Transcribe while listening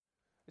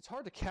It's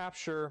hard to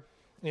capture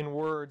in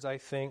words, I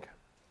think,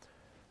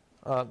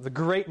 the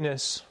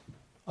greatness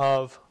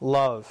of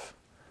love.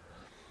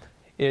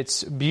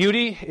 Its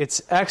beauty,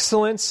 its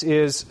excellence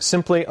is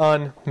simply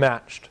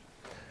unmatched.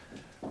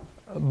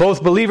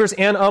 Both believers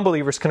and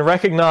unbelievers can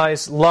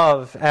recognize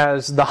love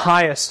as the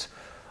highest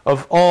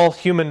of all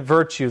human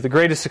virtue, the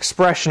greatest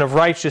expression of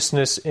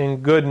righteousness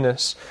and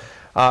goodness.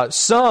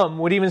 Some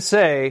would even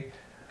say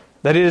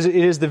that it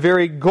is the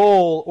very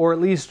goal, or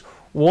at least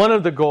one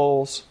of the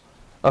goals,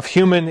 of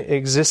human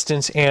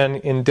existence and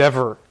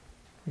endeavor.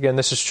 Again,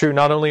 this is true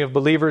not only of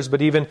believers,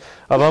 but even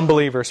of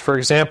unbelievers. For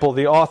example,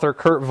 the author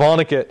Kurt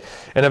Vonnegut,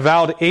 an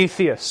avowed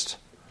atheist,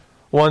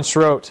 once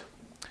wrote,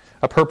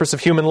 "A purpose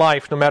of human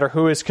life, no matter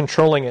who is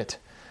controlling it,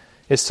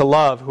 is to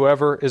love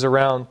whoever is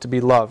around to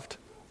be loved."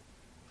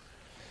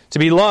 To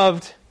be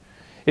loved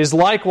is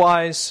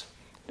likewise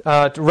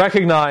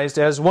recognized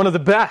as one of the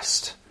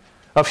best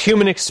of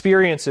human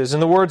experiences. In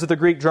the words of the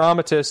Greek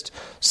dramatist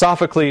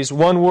Sophocles,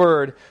 one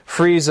word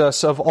frees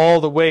us of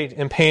all the weight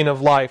and pain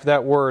of life.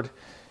 That word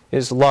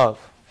is love.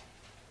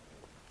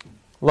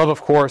 Love,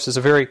 of course, is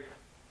a very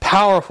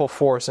powerful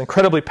force,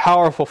 incredibly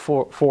powerful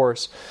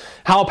force.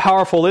 How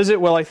powerful is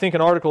it? Well, I think an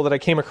article that I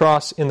came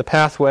across in the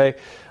Pathway,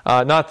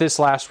 not this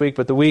last week,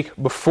 but the week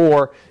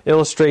before,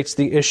 illustrates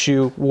the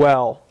issue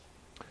well.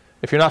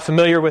 If you're not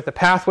familiar with the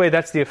Pathway,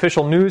 that's the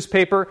official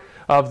newspaper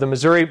of the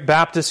Missouri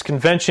Baptist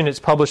Convention. It's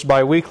published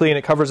bi-weekly, and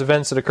it covers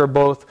events that occur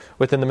both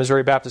within the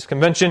Missouri Baptist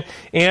Convention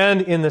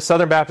and in the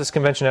Southern Baptist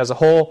Convention as a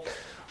whole.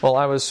 Well,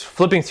 I was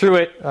flipping through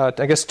it,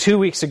 I guess 2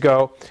 weeks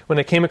ago, when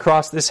I came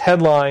across this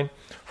headline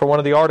for one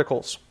of the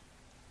articles.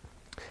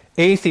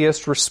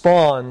 Atheist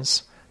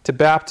responds to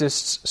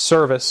Baptist's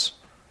service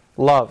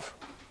love.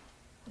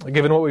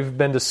 Given what we've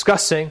been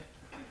discussing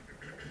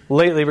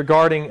lately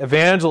regarding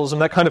evangelism,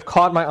 that kind of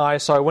caught my eye,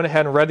 so I went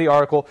ahead and read the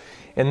article,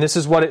 and this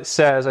is what it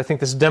says. I think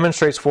this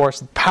demonstrates for us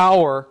the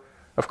power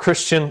of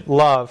Christian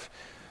love.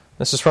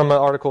 This is from the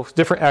article,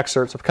 different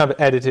excerpts. I've kind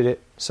of edited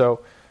it,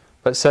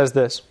 but it says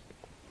this.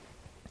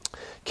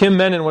 Kim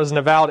Menon was an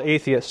avowed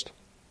atheist.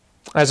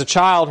 As a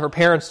child, her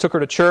parents took her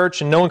to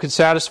church, and no one could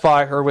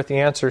satisfy her with the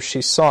answers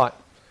she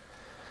sought.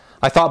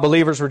 I thought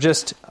believers were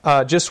just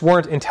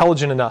weren't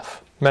intelligent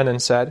enough, Menon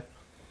said.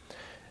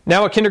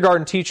 Now a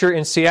kindergarten teacher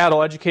in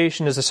Seattle,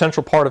 education is a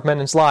central part of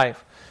Menon's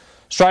life.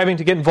 Striving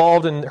to get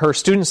involved in her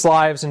students'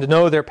 lives and to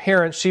know their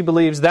parents, she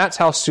believes that's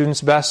how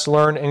students best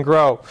learn and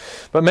grow.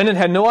 But Menon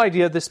had no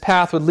idea this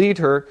path would lead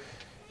her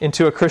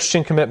into a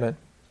Christian commitment.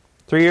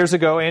 3 years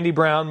ago, Andy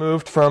Brown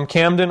moved from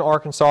Camden,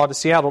 Arkansas to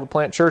Seattle to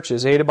plant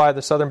churches, aided by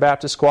the Southern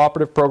Baptist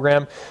Cooperative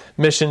Program,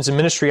 missions, and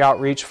ministry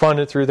outreach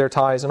funded through their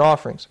tithes and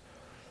offerings.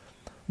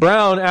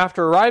 Brown,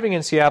 after arriving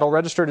in Seattle,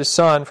 registered his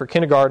son for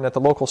kindergarten at the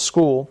local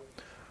school,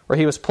 where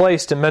he was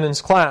placed in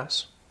Menon's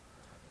class.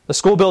 The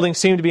school building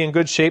seemed to be in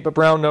good shape, but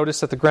Brown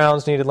noticed that the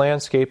grounds needed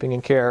landscaping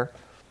and care.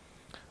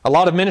 A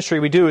lot of ministry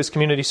we do is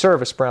community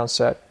service, Brown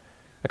said.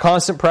 A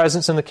constant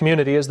presence in the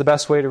community is the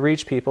best way to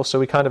reach people, so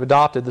we kind of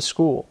adopted the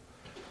school.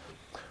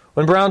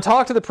 When Brown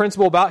talked to the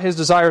principal about his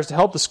desires to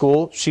help the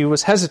school, she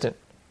was hesitant.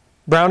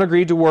 Brown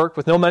agreed to work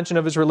with no mention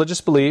of his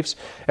religious beliefs.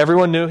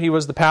 Everyone knew he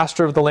was the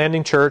pastor of the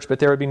Landing Church, but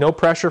there would be no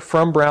pressure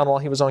from Brown while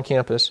he was on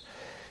campus.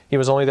 He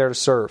was only there to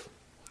serve.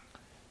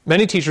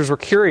 Many teachers were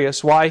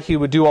curious why he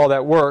would do all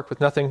that work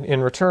with nothing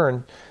in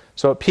return,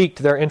 so it piqued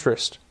their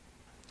interest.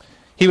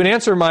 He would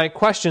answer my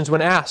questions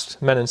when asked,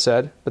 Menon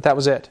said, but that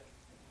was it.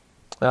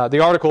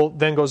 The article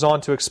then goes on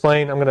to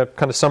explain, I'm going to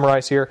kind of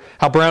summarize here,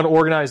 how Brown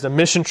organized a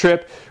mission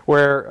trip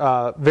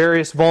where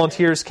various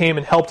volunteers came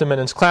and helped him in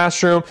his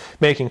classroom,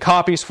 making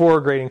copies for her,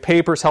 grading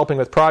papers, helping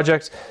with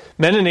projects.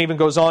 Menon even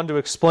goes on to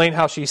explain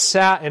how she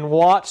sat and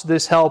watched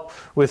this help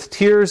with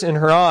tears in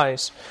her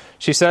eyes.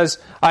 She says,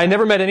 I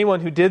never met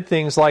anyone who did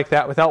things like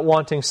that without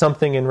wanting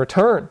something in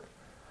return.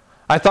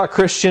 I thought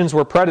Christians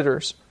were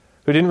predators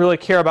who didn't really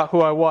care about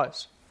who I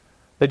was.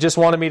 They just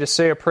wanted me to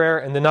say a prayer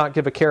and then not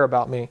give a care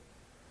about me.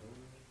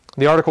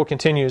 The article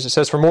continues. It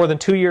says, for more than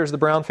 2 years, the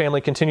Brown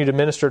family continued to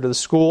minister to the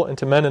school and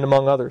to Menon,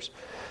 among others.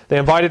 They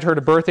invited her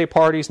to birthday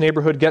parties,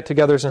 neighborhood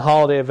get-togethers, and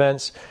holiday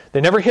events.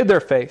 They never hid their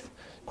faith.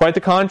 Quite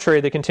the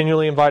contrary, they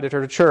continually invited her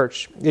to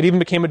church. It even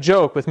became a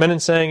joke, with Menon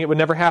saying it would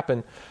never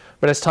happen.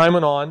 But as time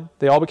went on,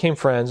 they all became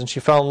friends, and she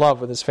fell in love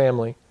with his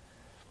family.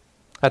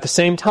 At the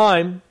same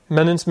time,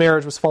 Menon's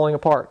marriage was falling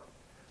apart,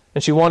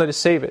 and she wanted to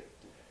save it.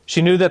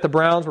 She knew that the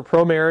Browns were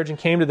pro-marriage and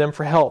came to them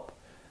for help.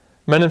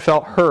 Menon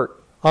felt hurt,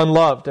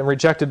 unloved, and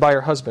rejected by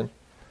her husband.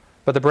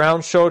 But the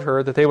Browns showed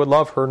her that they would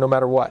love her no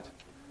matter what.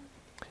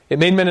 It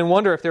made Menon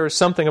wonder if there was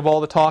something of all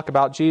the talk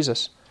about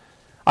Jesus.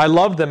 I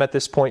loved them at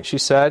this point, she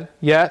said,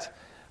 yet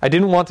I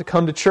didn't want to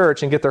come to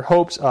church and get their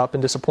hopes up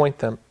and disappoint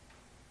them.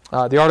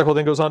 The article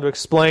then goes on to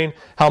explain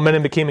how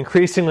Menon became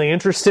increasingly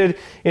interested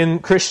in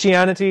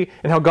Christianity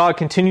and how God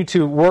continued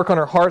to work on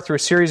her heart through a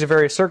series of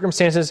various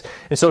circumstances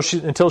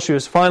until she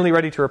was finally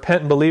ready to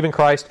repent and believe in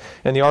Christ.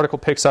 And the article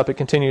picks up, it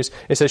continues.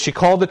 It says, she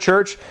called the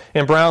church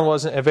and Brown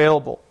wasn't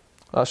available.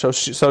 So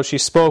she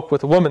spoke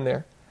with a woman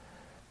there.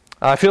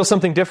 I feel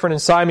something different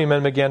inside me,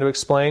 men began to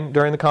explain.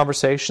 During the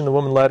conversation, the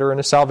woman led her in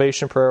a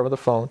salvation prayer over the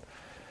phone.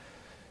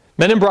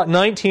 Menon brought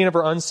 19 of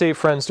her unsaved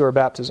friends to her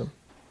baptism,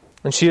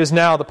 and she is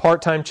now the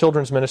part-time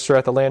children's minister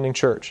at the Landing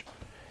Church.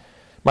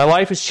 My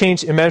life has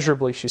changed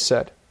immeasurably, she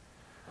said.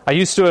 I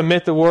used to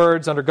admit the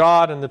words under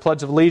God and the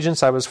Pledge of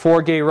Allegiance. I was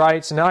for gay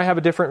rights, and now I have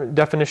a different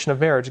definition of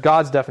marriage,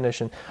 God's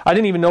definition. I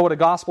didn't even know what a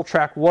gospel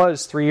tract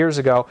was 3 years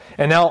ago,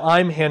 and now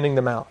I'm handing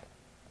them out.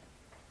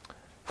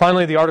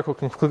 Finally, the article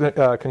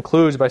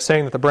concludes by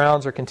saying that the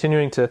Browns are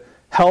continuing to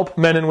help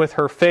Menon with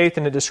her faith,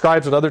 and it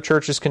describes what other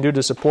churches can do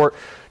to support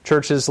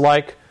churches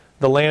like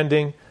the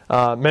Landing.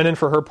 Menon,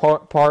 for her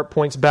part,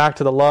 points back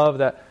to the love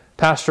that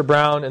Pastor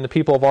Brown and the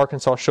people of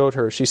Arkansas showed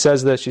her. She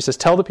says this, she says,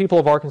 "Tell the people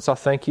of Arkansas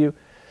thank you,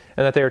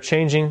 and that they are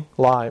changing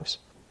lives.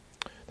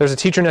 There's a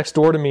teacher next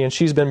door to me, and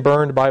she's been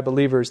burned by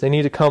believers. They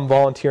need to come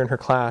volunteer in her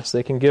class.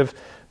 They can give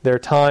their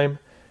time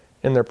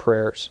and their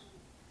prayers."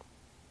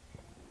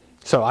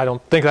 So I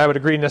don't think I would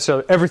agree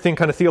necessarily everything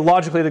kind of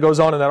theologically that goes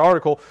on in that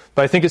article,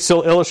 but I think it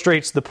still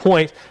illustrates the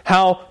point.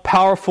 How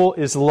powerful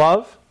is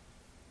love?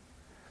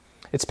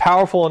 It's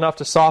powerful enough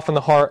to soften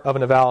the heart of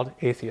an avowed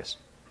atheist.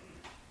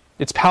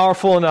 It's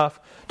powerful enough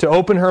to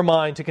open her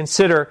mind to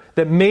consider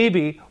that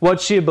maybe what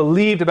she had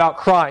believed about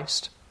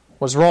Christ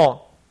was wrong.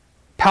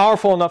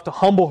 Powerful enough to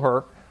humble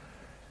her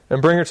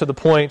and bring her to the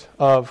point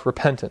of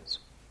repentance.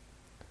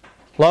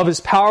 Love is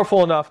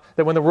powerful enough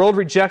that when the world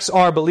rejects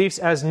our beliefs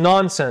as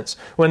nonsense,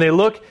 when they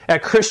look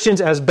at Christians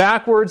as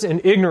backwards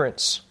and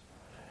ignorance,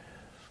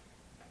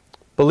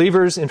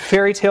 believers in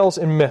fairy tales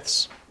and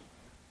myths,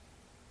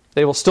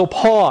 they will still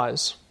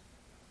pause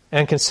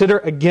and consider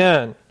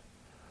again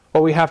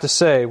what we have to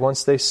say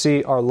once they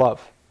see our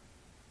love.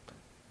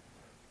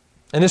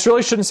 And this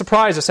really shouldn't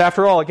surprise us.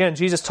 After all, again,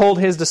 Jesus told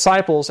His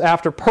disciples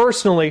after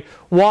personally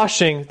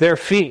washing their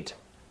feet,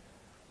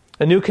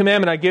 "A new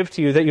commandment I give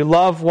to you, that you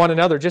love one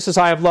another. Just as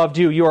I have loved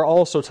you, you are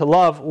also to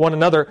love one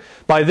another.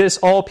 By this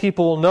all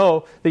people will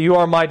know that you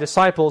are my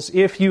disciples,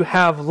 if you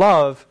have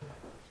love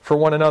for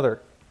one another."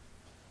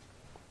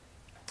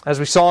 As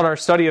we saw in our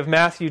study of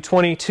Matthew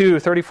 22,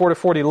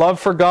 34-40, love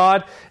for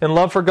God, and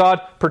love for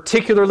God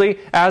particularly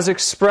as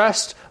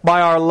expressed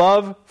by our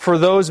love for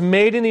those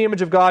made in the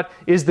image of God,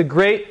 is the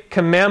great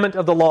commandment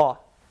of the law.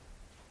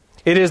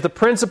 It is the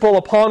principle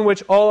upon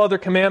which all other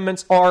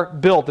commandments are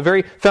built, the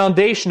very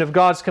foundation of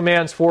God's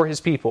commands for His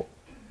people.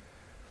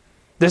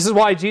 This is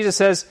why Jesus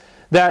says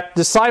that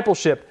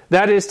discipleship,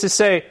 that is to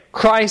say,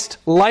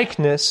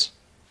 Christ-likeness,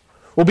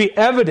 will be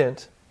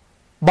evident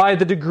by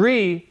the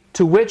degree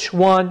to which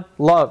one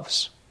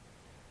loves.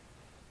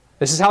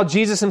 This is how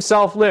Jesus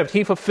Himself lived.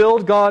 He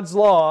fulfilled God's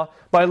law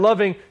by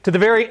loving to the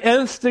very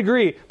nth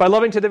degree, by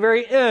loving to the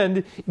very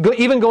end,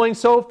 even going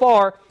so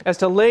far as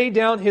to lay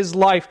down His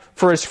life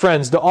for His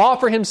friends, to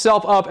offer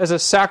Himself up as a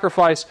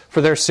sacrifice for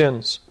their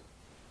sins.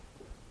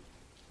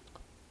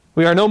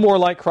 We are no more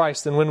like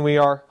Christ than when we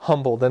are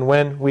humble, than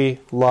when we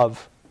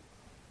love.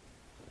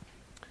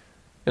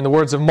 In the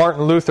words of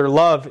Martin Luther,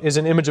 love is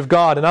an image of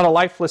God, and not a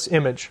lifeless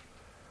image,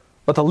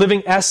 but the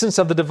living essence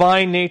of the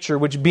divine nature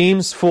which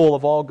beams full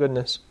of all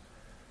goodness.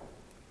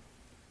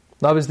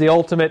 Love is the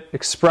ultimate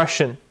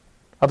expression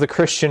of the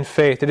Christian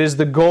faith. It is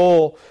the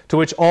goal to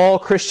which all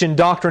Christian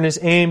doctrine is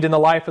aimed in the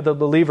life of the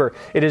believer.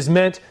 It is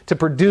meant to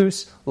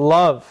produce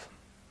love.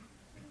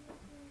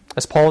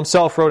 As Paul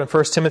himself wrote in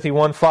 1 Timothy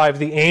 1:5,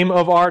 the aim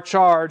of our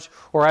charge,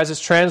 or as it's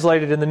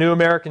translated in the New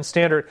American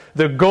Standard,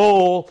 the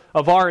goal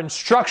of our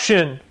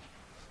instruction,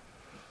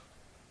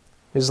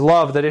 is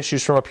love that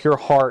issues from a pure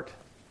heart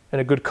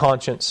and a good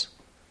conscience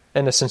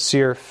and a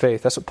sincere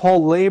faith. That's what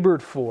Paul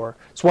labored for.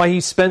 That's why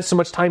he spent so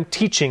much time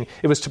teaching.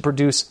 It was to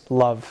produce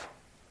love.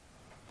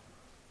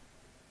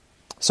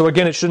 So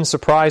again, it shouldn't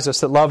surprise us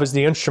that love is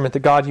the instrument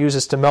that God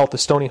uses to melt the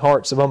stony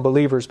hearts of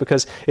unbelievers,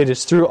 because it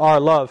is through our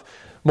love,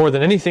 more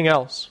than anything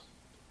else,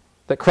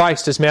 that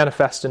Christ is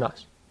manifest in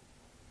us.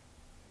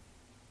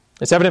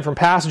 It's evident from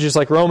passages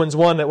like Romans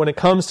 1 that when it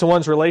comes to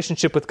one's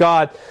relationship with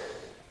God,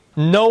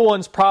 no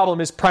one's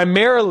problem is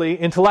primarily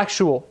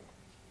intellectual.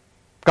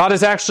 God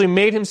has actually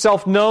made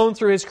Himself known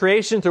through His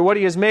creation, through what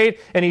He has made,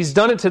 and He's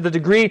done it to the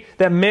degree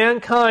that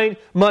mankind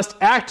must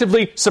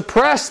actively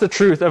suppress the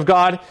truth of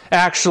God,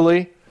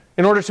 actually,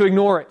 in order to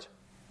ignore it.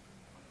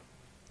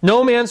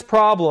 No man's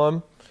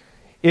problem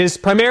is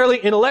primarily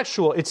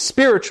intellectual, it's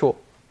spiritual.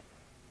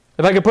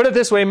 If I could put it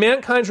this way,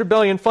 mankind's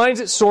rebellion finds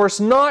its source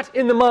not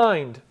in the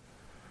mind,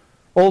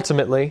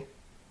 ultimately,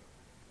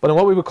 but in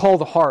what we would call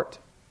the heart.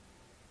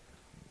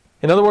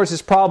 In other words,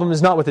 his problem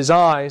is not with his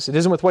eyes. It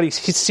isn't with what he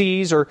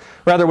sees, or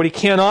rather what he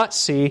cannot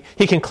see.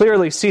 He can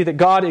clearly see that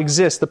God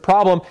exists. The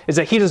problem is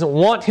that he doesn't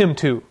want Him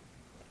to.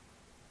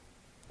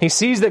 He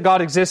sees that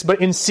God exists,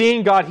 but in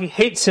seeing God, he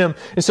hates Him.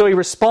 And so he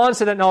responds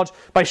to that knowledge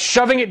by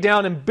shoving it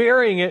down and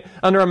burying it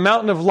under a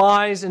mountain of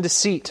lies and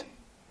deceit.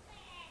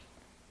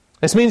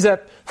 This means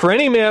that for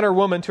any man or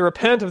woman to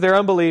repent of their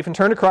unbelief and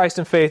turn to Christ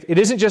in faith, it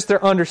isn't just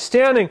their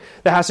understanding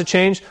that has to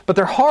change, but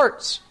their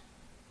hearts.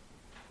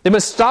 They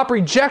must stop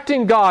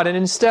rejecting God and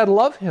instead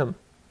love Him.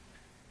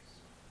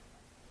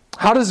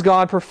 How does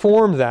God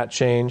perform that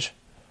change?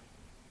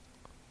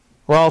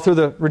 Well, through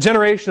the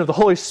regeneration of the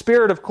Holy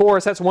Spirit, of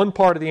course, that's one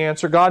part of the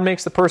answer. God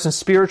makes the person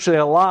spiritually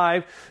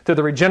alive through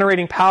the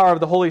regenerating power of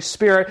the Holy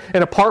Spirit.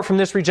 And apart from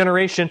this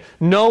regeneration,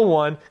 no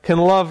one can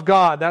love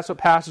God. That's what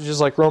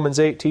passages like Romans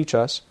 8 teach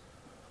us.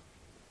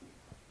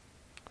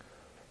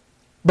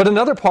 But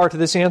another part of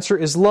this answer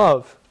is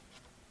love.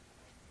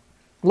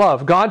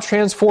 Love. God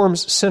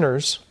transforms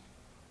sinners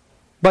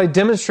by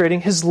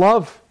demonstrating His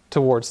love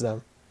towards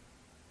them.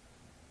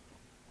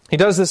 He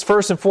does this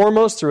first and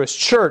foremost through His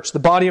church, the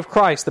body of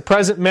Christ, the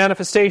present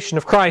manifestation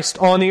of Christ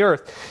on the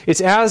earth.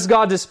 It's as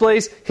God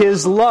displays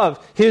His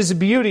love, His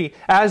beauty,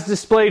 as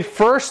displayed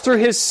first through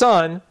His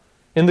Son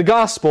in the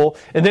gospel,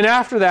 and then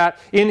after that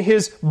in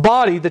His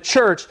body, the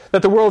church,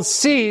 that the world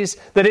sees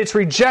that its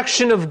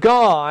rejection of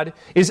God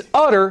is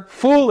utter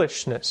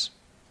foolishness.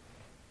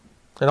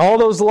 And all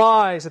those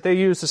lies that they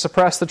use to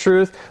suppress the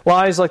truth,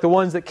 lies like the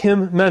ones that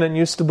Kim Menon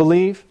used to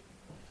believe,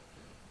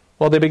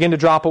 well, they begin to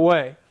drop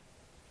away.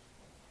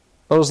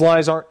 Those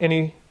lies aren't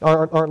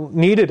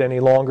needed any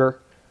longer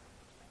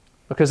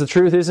because the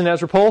truth isn't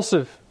as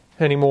repulsive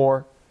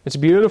anymore. It's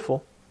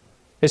beautiful.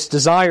 It's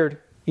desired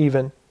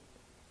even.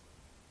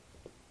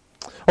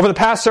 Over the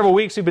past several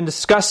weeks, we've been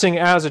discussing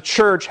as a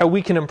church how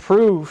we can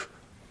improve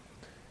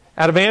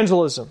at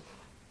evangelism.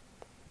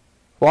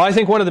 Well, I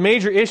think one of the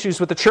major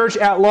issues with the church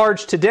at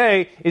large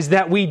today is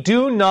that we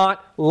do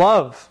not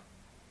love.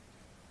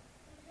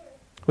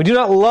 We do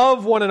not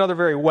love one another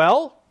very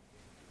well.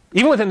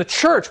 Even within the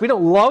church, we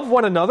don't love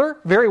one another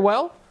very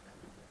well.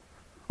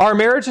 Our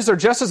marriages are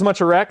just as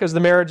much a wreck as the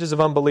marriages of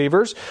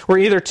unbelievers. We're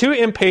either too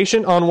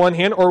impatient on one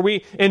hand, or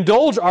we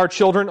indulge our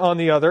children on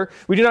the other.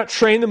 We do not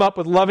train them up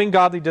with loving,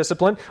 godly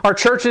discipline. Our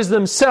churches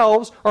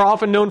themselves are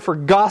often known for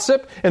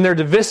gossip and their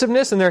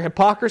divisiveness and their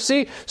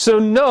hypocrisy. So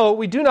no,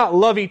 we do not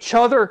love each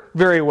other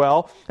very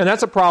well. And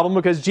that's a problem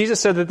because Jesus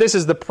said that this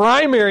is the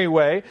primary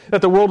way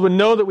that the world would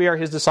know that we are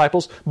His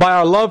disciples, by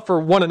our love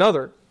for one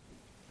another.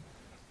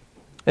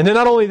 And then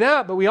not only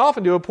that, but we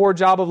often do a poor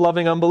job of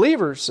loving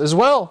unbelievers as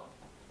well.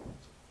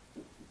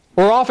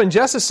 We're often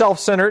just as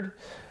self-centered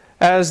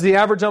as the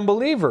average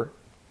unbeliever.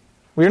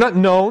 We are not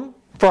known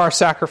for our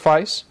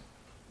sacrifice.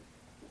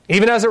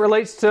 Even as it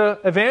relates to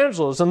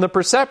evangelism, the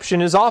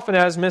perception is often,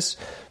 as Miss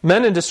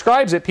Menon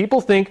describes it, people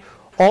think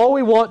all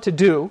we want to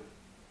do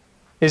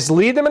is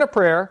lead them in a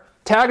prayer,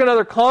 tag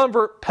another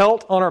convert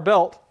pelt on our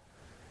belt,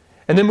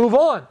 and then move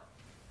on.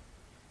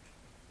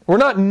 We're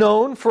not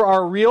known for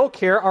our real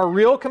care, our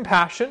real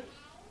compassion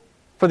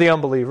for the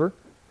unbeliever.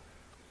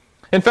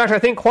 In fact, I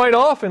think quite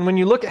often when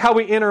you look at how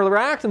we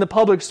interact in the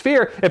public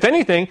sphere, if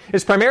anything,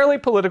 it's primarily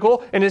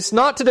political, and it's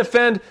not to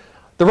defend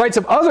the rights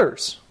of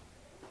others.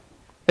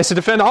 It's to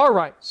defend our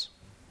rights.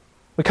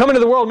 We come into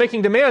the world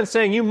making demands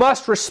saying, you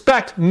must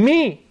respect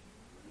me.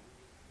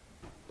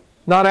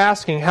 Not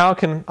asking, how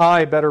can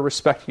I better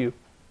respect you?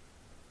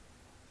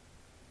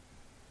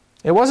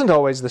 It wasn't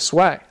always this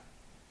way.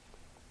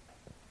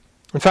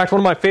 In fact,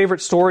 one of my favorite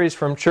stories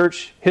from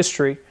church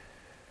history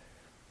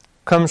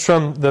comes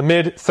from the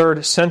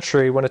mid-3rd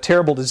century when a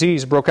terrible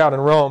disease broke out in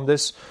Rome.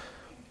 This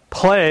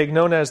plague,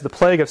 known as the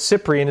Plague of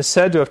Cyprian, is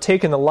said to have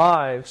taken the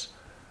lives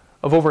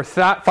of over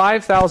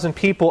 5,000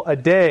 people a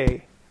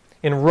day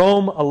in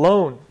Rome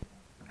alone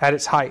at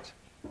its height.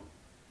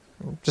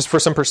 Just for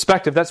some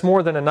perspective, that's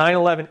more than a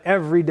 9/11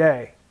 every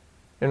day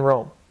in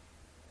Rome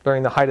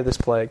during the height of this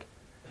plague.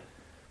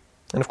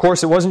 And of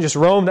course, it wasn't just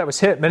Rome that was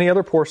hit. Many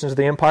other portions of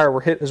the empire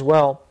were hit as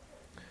well.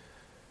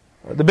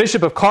 The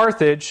bishop of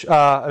Carthage,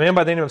 a man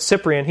by the name of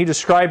Cyprian, he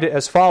described it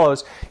as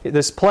follows,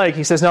 this plague.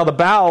 He says, now the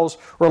bowels,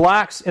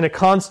 relaxed in a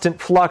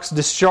constant flux,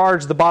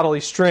 discharge the bodily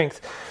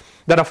strength,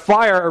 that a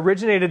fire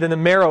originated in the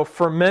marrow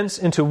ferments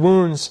into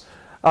wounds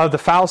of the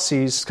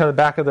fauces, kind of the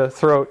back of the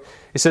throat.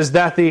 It says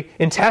that the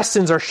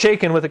intestines are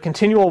shaken with a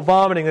continual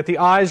vomiting, that the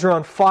eyes are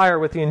on fire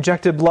with the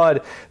injected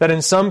blood, that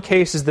in some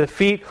cases the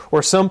feet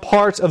or some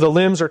parts of the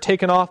limbs are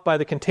taken off by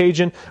the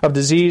contagion of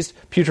diseased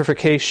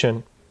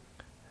putrefaction,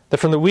 that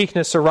from the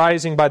weakness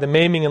arising by the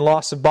maiming and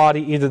loss of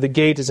body, either the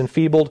gait is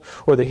enfeebled,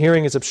 or the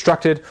hearing is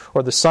obstructed,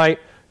 or the sight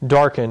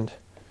darkened.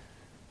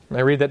 And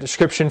I read that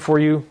description for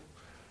you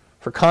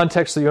for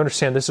context so you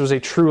understand this was a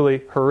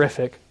truly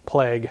horrific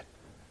plague.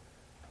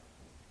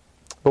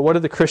 But what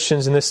did the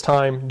Christians in this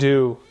time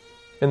do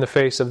in the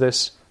face of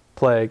this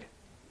plague?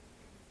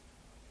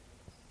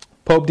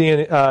 Pope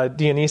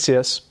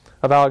Dionysius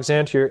of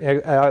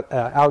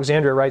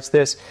Alexandria writes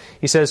this.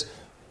 He says,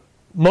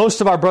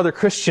 most of our brother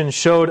Christians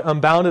showed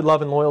unbounded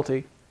love and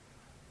loyalty,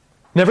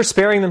 never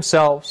sparing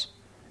themselves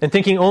and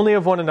thinking only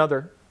of one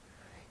another.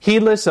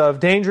 Heedless of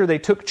danger, they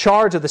took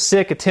charge of the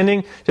sick,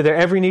 attending to their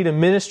every need and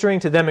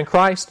ministering to them in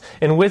Christ,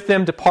 and with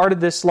them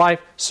departed this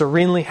life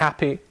serenely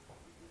happy.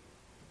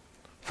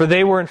 For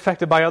they were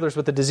infected by others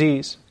with the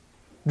disease,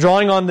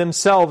 drawing on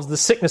themselves the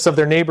sickness of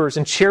their neighbors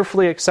and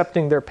cheerfully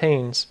accepting their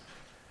pains.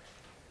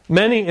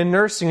 Many, in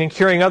nursing and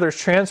curing others,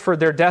 transferred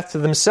their death to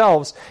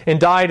themselves and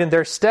died in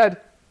their stead.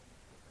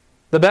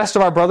 The best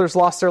of our brothers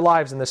lost their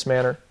lives in this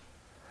manner.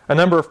 A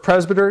number of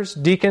presbyters,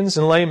 deacons,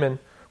 and laymen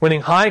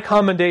winning high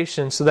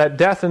commendation, so that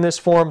death in this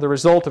form, the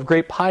result of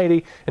great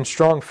piety and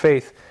strong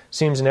faith,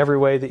 seems in every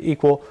way the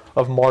equal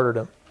of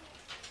martyrdom.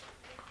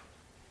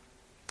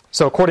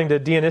 So according to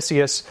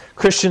Dionysius,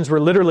 Christians were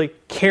literally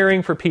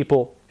caring for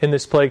people in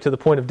this plague to the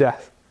point of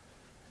death.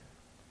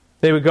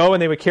 They would go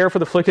and they would care for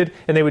the afflicted,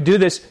 and they would do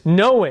this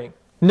knowing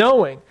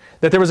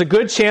that there was a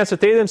good chance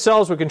that they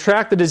themselves would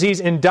contract the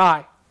disease and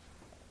die.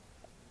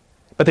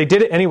 But they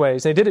did it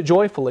anyways. They did it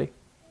joyfully.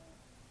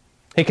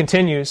 He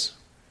continues.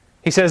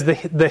 He says,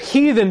 the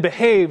heathen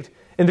behaved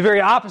in the very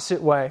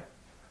opposite way.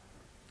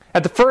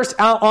 At the first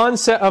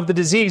onset of the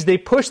disease, they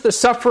pushed the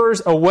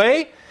sufferers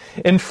away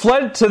and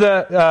fled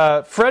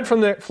from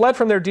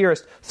their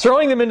dearest,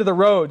 throwing them into the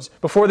roads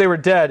before they were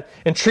dead,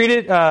 and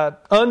treated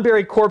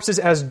unburied corpses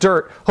as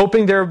dirt,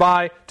 hoping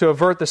thereby to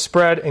avert the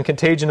spread and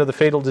contagion of the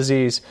fatal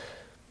disease.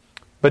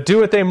 But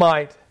do what they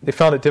might, they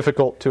found it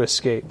difficult to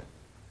escape.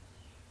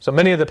 So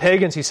many of the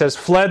pagans, he says,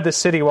 fled the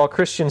city while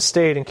Christians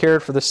stayed and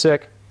cared for the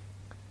sick.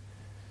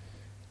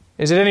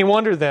 Is it any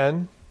wonder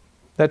then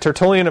that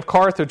Tertullian of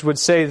Carthage would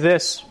say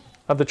this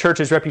of the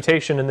church's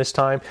reputation in this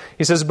time?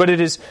 He says, but it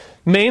is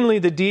mainly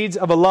the deeds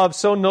of a love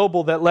so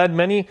noble that led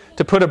many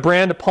to put a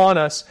brand upon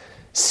us.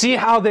 See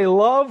how they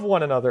love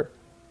one another.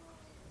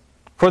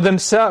 For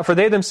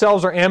they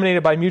themselves are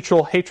animated by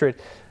mutual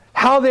hatred.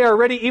 How they are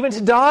ready even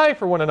to die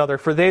for one another,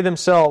 for they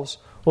themselves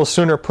will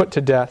sooner put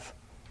to death.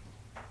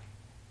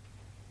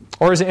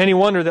 Or is it any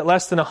wonder that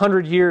less than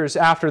 100 years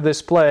after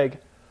this plague,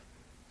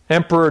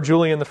 Emperor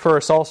Julian I,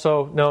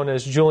 also known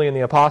as Julian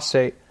the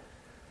Apostate,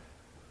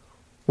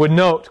 would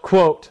note,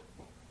 quote,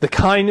 the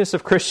kindness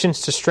of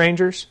Christians to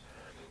strangers,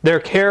 their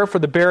care for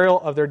the burial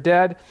of their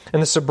dead,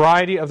 and the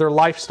sobriety of their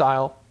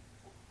lifestyle.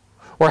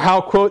 Or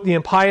how, quote, the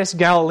impious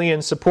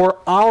Galileans support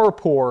our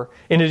poor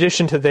in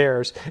addition to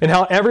theirs, and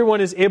how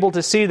everyone is able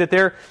to see that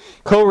their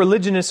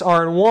co-religionists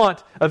are in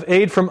want of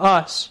aid from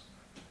us.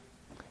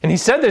 And he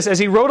said this as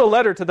he wrote a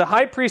letter to the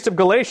high priest of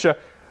Galatia,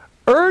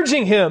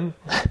 urging him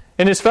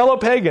and his fellow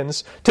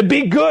pagans to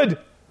be good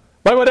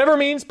by whatever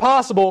means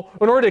possible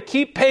in order to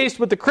keep pace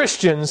with the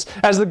Christians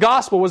as the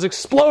gospel was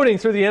exploding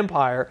through the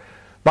empire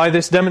by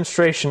this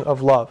demonstration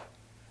of love.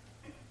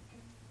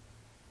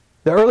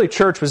 The early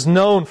church was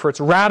known for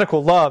its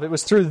radical love. It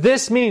was through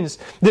this means,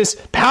 this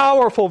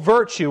powerful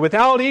virtue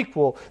without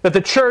equal, that the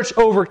church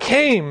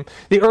overcame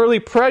the early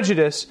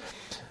prejudice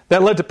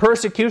that led to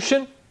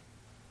persecution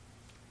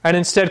and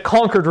instead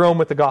conquered Rome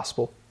with the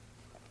gospel.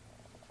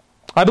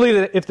 I believe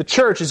that if the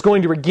church is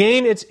going to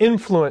regain its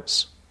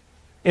influence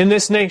in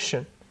this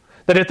nation,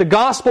 that if the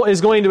gospel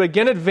is going to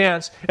again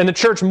advance and the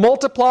church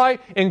multiply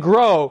and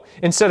grow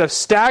instead of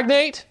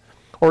stagnate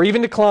or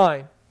even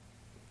decline,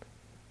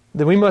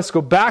 then we must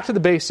go back to the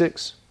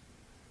basics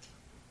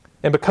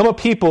and become a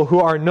people who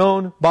are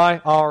known by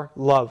our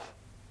love.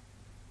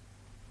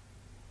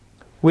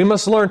 We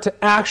must learn to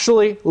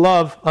actually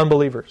love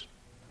unbelievers.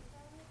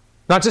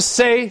 Not just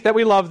say that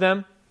we love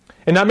them,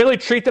 and not merely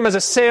treat them as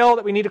a sale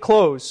that we need to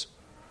close,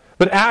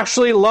 but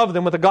actually love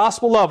them with a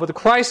gospel love, with a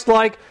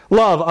Christ-like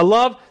love, a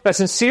love that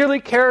sincerely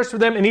cares for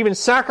them and even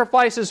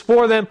sacrifices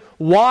for them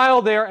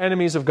while they are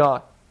enemies of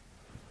God.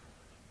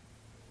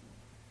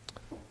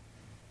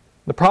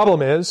 The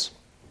problem is,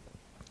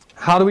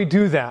 how do we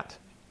do that?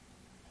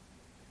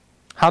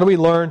 How do we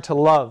learn to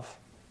love?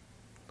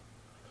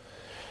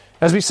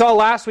 As we saw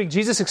last week,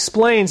 Jesus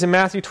explains in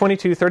Matthew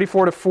 22,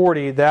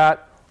 34-40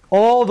 that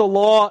all the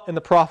law and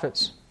the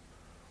prophets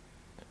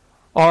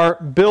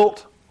are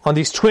built on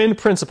these twin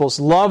principles.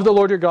 Love the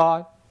Lord your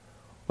God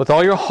with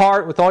all your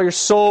heart, with all your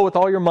soul, with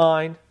all your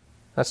mind.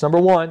 That's number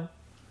one.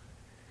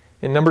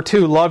 And number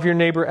two, love your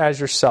neighbor as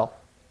yourself.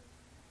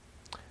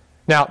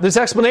 Now, this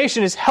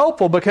explanation is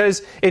helpful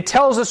because it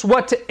tells us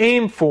what to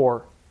aim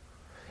for.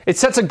 It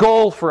sets a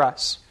goal for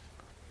us.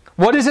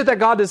 What is it that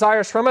God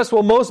desires from us?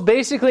 Well, most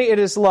basically, it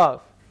is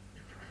love.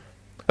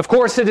 Of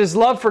course, it is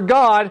love for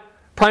God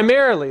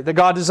primarily that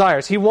God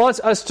desires. He wants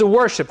us to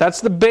worship.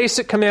 That's the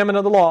basic commandment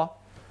of the law.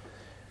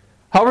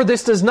 However,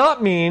 this does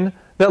not mean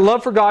that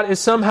love for God is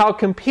somehow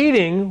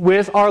competing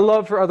with our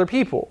love for other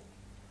people.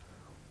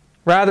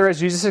 Rather, as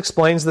Jesus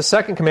explains, the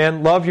second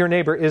command, love your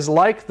neighbor, is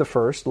like the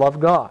first, love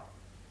God.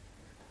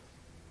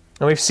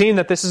 And we've seen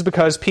that this is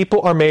because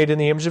people are made in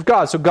the image of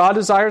God. So God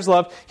desires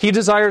love, He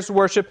desires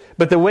worship,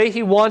 but the way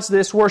He wants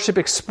this worship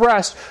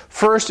expressed,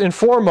 first and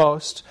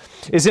foremost,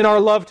 is in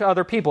our love to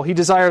other people. He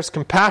desires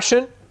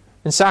compassion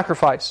and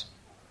sacrifice.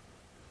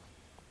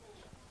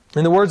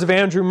 In the words of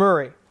Andrew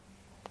Murray,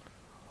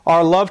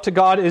 our love to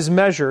God is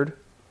measured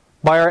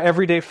by our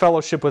everyday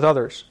fellowship with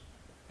others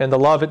and the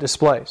love it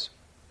displays.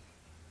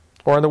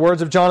 Or in the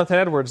words of Jonathan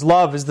Edwards,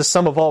 love is the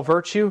sum of all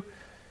virtue,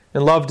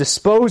 and love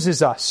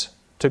disposes us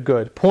to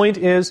good. Point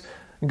is,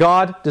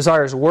 God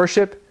desires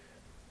worship,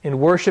 and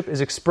worship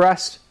is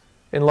expressed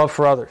in love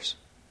for others.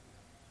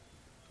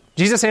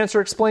 Jesus'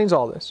 answer explains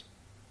all this.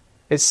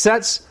 It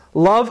sets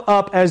love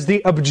up as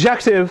the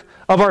objective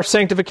of our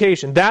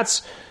sanctification.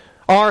 That's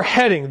our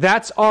heading.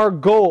 That's our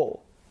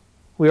goal.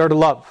 We are to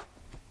love.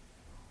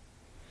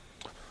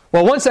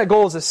 Well, once that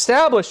goal is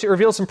established, it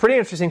reveals some pretty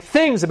interesting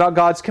things about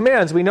God's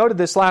commands. We noted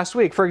this last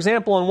week. For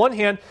example, on one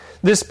hand,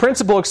 this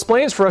principle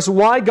explains for us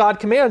why God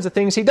commands the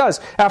things He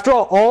does. After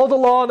all the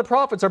law and the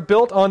prophets are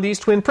built on these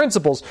twin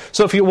principles.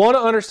 So if you want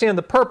to understand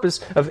the purpose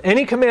of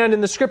any command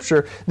in the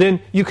Scripture, then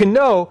you can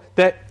know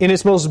that in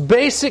its most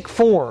basic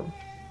form,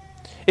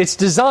 it's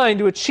designed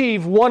to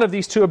achieve one of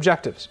these two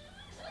objectives.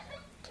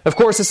 Of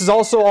course, this is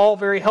also all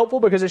very helpful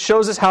because it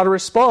shows us how to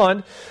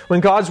respond when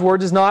God's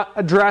Word does not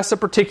address a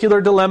particular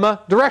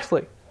dilemma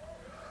directly,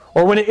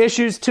 or when it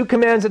issues two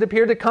commands that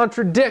appear to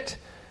contradict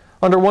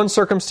under one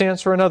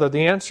circumstance or another.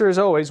 The answer is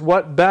always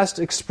what best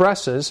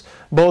expresses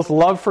both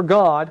love for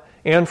God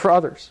and for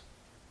others.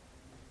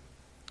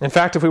 In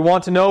fact, if we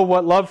want to know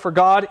what love for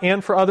God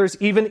and for others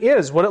even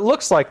is, what it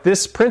looks like,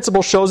 this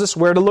principle shows us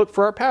where to look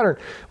for our pattern.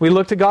 We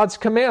look to God's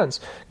commands.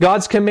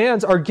 God's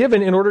commands are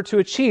given in order to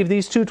achieve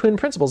these two twin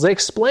principles. They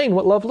explain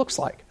what love looks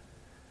like.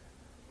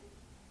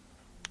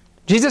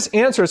 Jesus'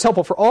 answer is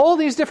helpful for all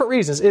these different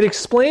reasons. It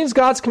explains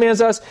God's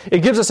commands to us. It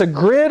gives us a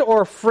grid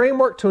or a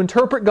framework to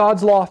interpret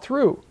God's law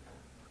through.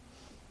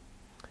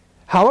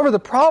 However, the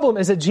problem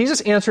is that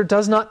Jesus' answer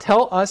does not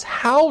tell us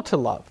how to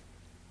love.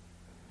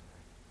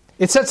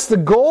 It sets the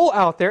goal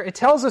out there. It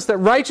tells us that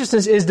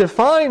righteousness is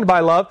defined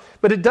by love,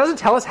 but it doesn't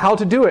tell us how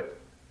to do it.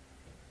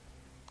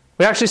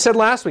 We actually said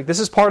last week, this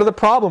is part of the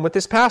problem with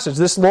this passage.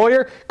 This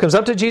lawyer comes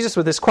up to Jesus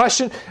with this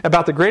question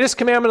about the greatest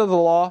commandment of the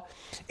law,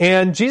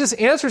 and Jesus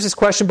answers this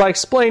question by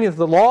explaining that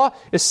the law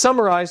is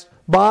summarized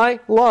by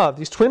love,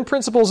 these twin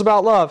principles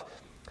about love,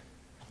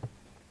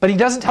 but He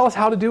doesn't tell us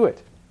how to do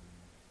it.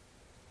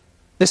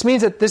 This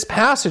means that this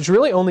passage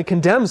really only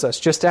condemns us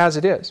just as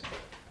it is.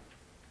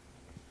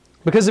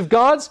 Because if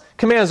God's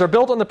commands are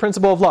built on the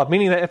principle of love,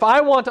 meaning that if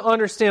I want to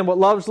understand what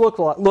love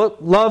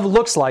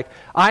looks like,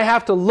 I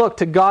have to look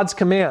to God's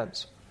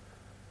commands,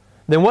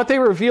 then what they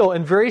reveal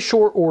in very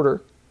short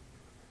order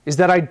is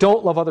that I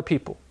don't love other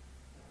people.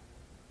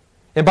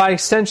 And by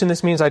extension,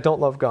 this means I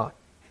don't love God.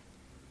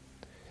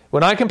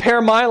 When I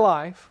compare my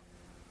life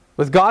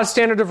with God's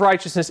standard of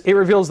righteousness, it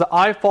reveals that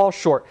I fall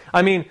short.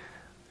 I mean,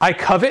 I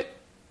covet,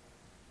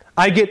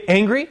 I get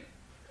angry.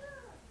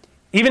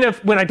 Even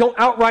if when I don't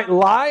outright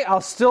lie,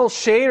 I'll still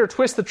shade or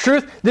twist the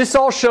truth. This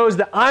all shows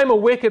that I'm a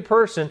wicked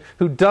person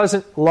who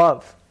doesn't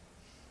love.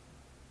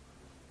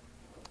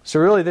 So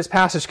really, this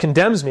passage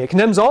condemns me. It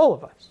condemns all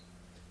of us.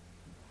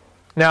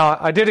 Now,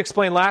 I did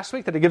explain last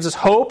week that it gives us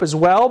hope as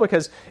well,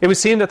 because it would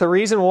seem that the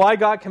reason why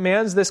God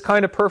commands this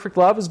kind of perfect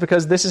love is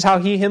because this is how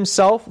He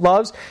Himself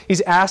loves.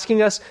 He's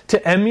asking us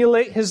to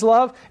emulate His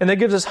love, and that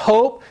gives us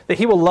hope that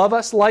He will love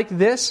us like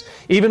this,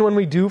 even when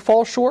we do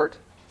fall short.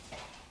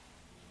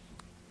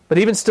 But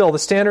even still, the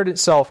standard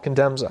itself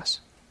condemns us.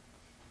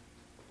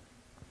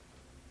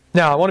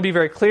 Now, I want to be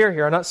very clear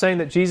here. I'm not saying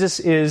that Jesus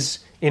is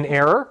in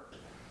error,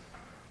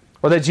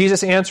 or that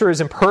Jesus' answer is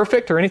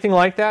imperfect, or anything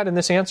like that in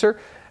this answer.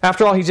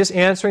 After all, He's just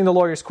answering the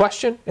lawyer's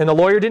question, and the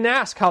lawyer didn't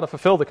ask how to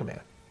fulfill the command.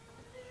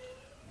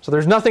 So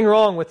there's nothing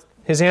wrong with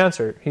his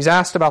answer. He's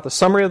asked about the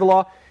summary of the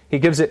law. He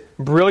gives it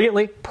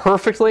brilliantly,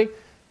 perfectly.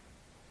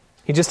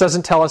 He just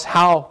doesn't tell us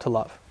how to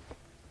love.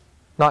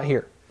 Not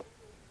here.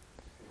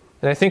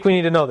 And I think we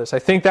need to know this. I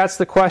think that's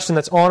the question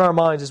that's on our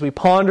minds as we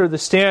ponder the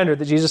standard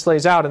that Jesus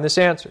lays out in this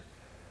answer.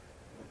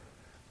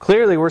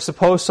 Clearly, we're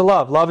supposed to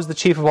love. Love is the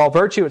chief of all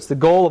virtue. It's the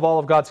goal of all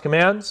of God's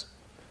commands.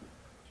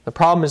 The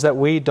problem is that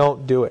we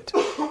don't do it.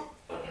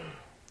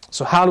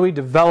 So how do we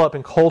develop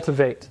and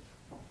cultivate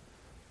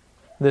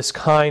this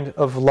kind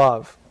of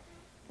love?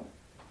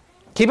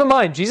 Keep in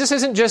mind, Jesus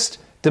isn't just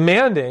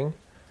demanding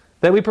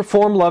that we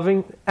perform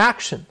loving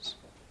actions.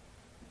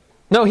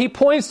 No, He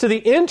points to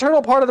the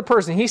internal part of the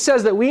person. He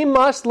says that we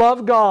must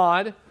love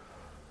God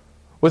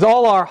with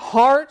all our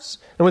hearts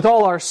and with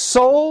all our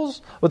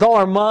souls, with all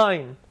our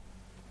mind.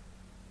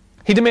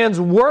 He demands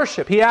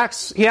worship. He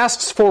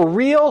asks for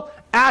real,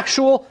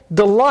 actual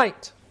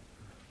delight.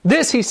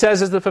 This, He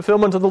says, is the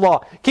fulfillment of the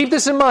law. Keep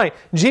this in mind.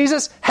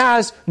 Jesus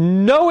has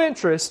no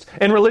interest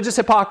in religious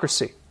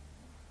hypocrisy.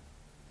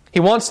 He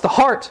wants the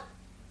heart.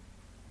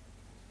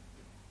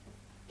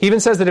 He even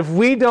says that if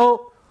we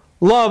don't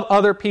love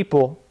other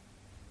people,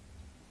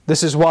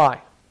 this is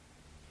why.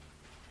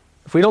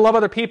 If we don't love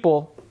other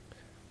people,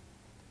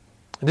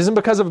 it isn't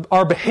because of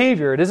our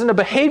behavior. It isn't a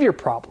behavior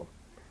problem.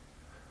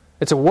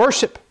 It's a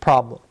worship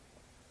problem.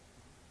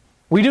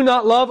 We do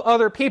not love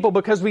other people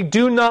because we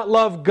do not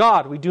love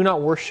God. We do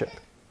not worship.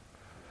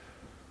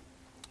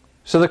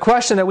 So the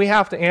question that we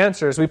have to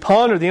answer as we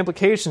ponder the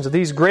implications of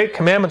these great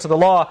commandments of the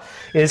law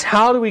is,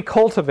 how do we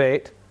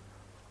cultivate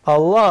a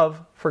love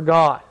for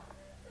God?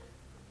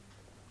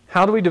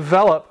 How do we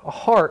develop a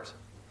heart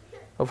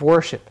of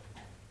worship?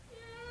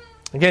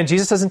 Again,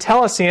 Jesus doesn't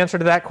tell us the answer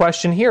to that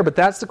question here, but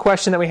that's the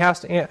question that we have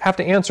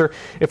to answer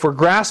if we're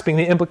grasping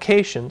the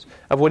implications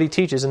of what He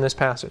teaches in this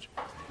passage.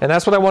 And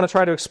that's what I want to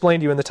try to explain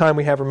to you in the time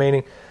we have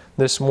remaining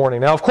this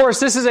morning. Now, of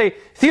course, this is a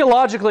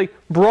theologically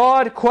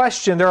broad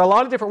question. There are a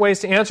lot of different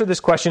ways to answer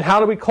this question. How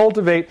do we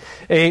cultivate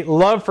a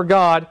love for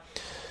God?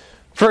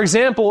 For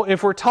example,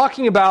 if we're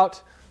talking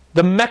about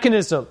the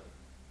mechanism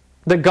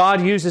that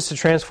God uses to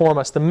transform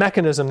us, the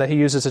mechanism that He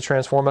uses to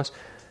transform us,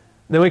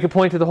 then we can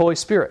point to the Holy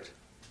Spirit.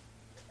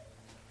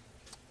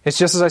 It's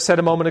just as I said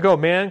a moment ago,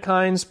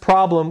 mankind's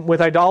problem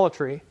with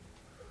idolatry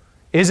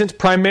isn't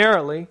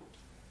primarily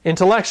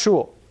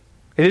intellectual.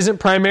 It isn't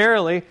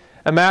primarily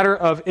a matter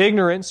of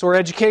ignorance or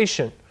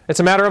education. It's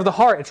a matter of the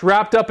heart. It's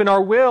wrapped up in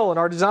our will and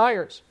our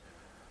desires.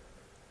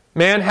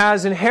 Man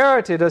has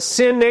inherited a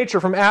sin nature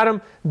from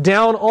Adam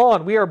down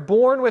on. We are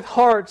born with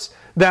hearts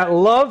that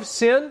love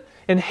sin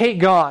and hate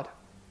God.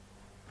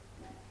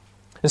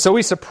 And so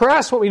we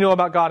suppress what we know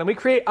about God and we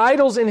create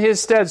idols in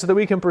His stead so that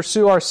we can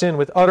pursue our sin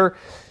with utter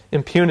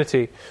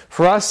impunity.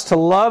 For us to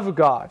love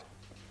God,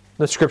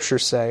 the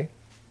Scriptures say,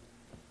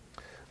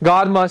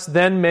 God must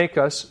then make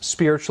us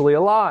spiritually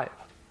alive.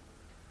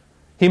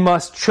 He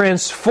must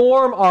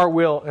transform our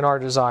will and our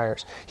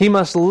desires. He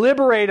must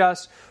liberate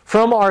us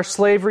from our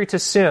slavery to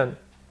sin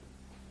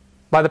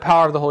by the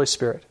power of the Holy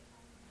Spirit.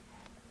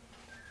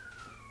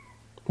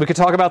 We could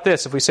talk about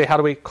this if we say, how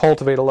do we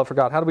cultivate a love for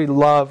God? How do we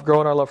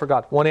grow in our love for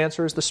God? One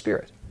answer is the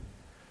Spirit.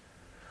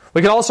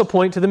 We could also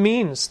point to the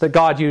means that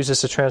God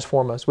uses to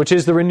transform us, which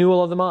is the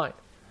renewal of the mind.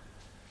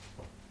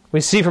 We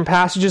see from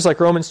passages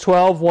like Romans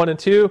 12, 1 and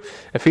 2,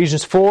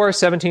 Ephesians 4,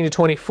 17 to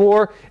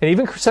 24, and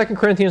even 2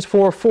 Corinthians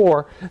 4,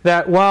 4,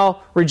 that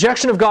while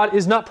rejection of God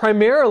is not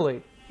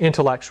primarily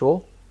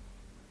intellectual,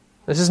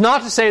 this is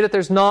not to say that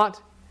there's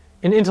not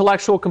an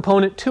intellectual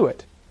component to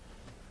it.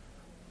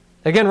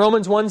 Again,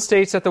 Romans 1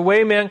 states that the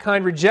way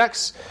mankind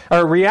rejects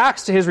or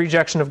reacts to his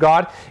rejection of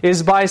God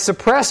is by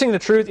suppressing the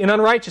truth in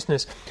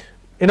unrighteousness.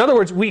 In other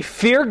words, we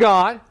fear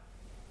God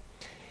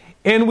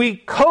and we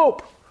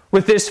cope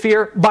with this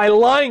fear by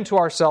lying to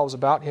ourselves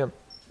about Him.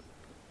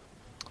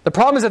 The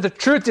problem is that the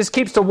truth just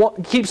keeps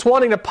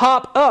wanting to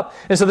pop up.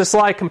 And so this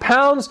lie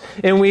compounds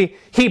and we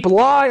heap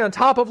lie on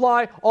top of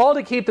lie, all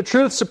to keep the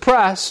truth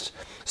suppressed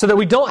so that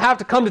we don't have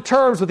to come to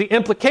terms with the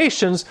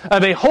implications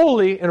of a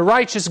holy and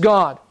righteous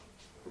God.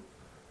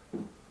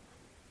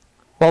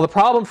 Well, the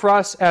problem for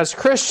us as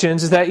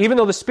Christians is that even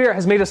though the Spirit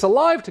has made us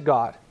alive to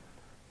God,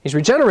 He's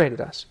regenerated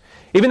us.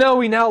 Even though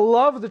we now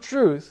love the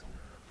truth,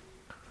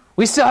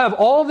 we still have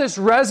all this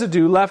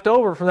residue left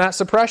over from that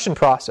suppression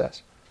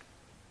process.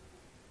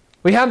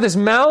 We have this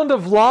mound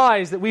of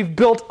lies that we've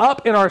built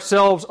up in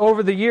ourselves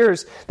over the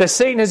years that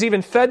Satan has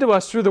even fed to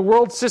us through the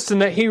world system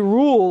that he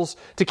rules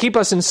to keep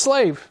us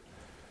enslaved.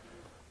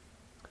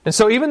 And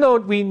so even though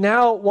we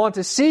now want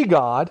to see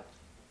God,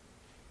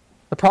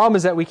 the problem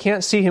is that we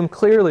can't see Him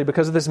clearly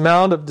because of this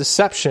mound of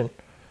deception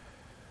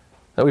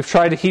that we've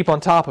tried to heap on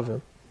top of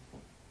Him.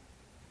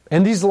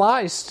 And these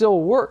lies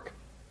still work.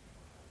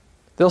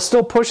 They'll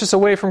still push us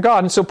away from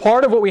God. And so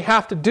part of what we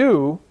have to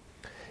do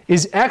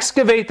is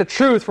excavate the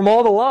truth from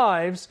all the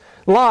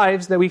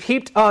lives that we've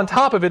heaped on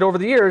top of it over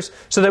the years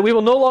so that we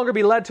will no longer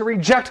be led to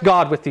reject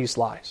God with these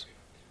lies.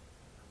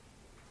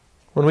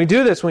 When we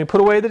do this, when we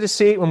put away the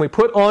deceit, when we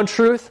put on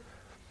truth,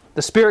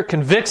 the Spirit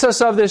convicts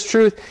us of this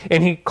truth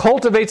and He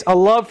cultivates a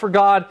love for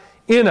God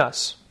in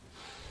us.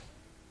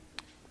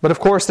 But of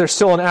course, there's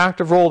still an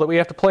active role that we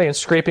have to play in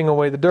scraping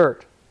away the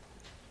dirt.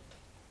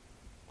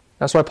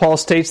 That's why Paul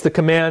states the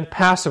command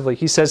passively.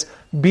 He says,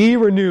 be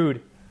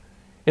renewed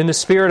in the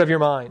spirit of your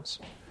minds.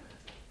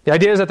 The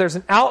idea is that there's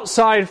an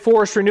outside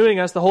force renewing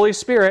us, the Holy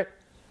Spirit,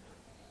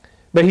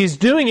 but He's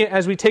doing it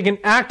as we take an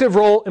active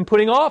role in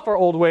putting off our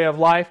old way of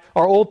life,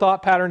 our old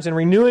thought patterns, and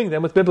renewing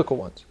them with biblical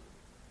ones.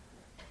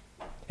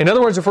 In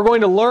other words, if we're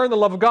going to learn the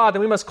love of God,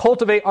 then we must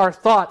cultivate our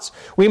thoughts.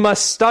 We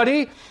must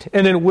study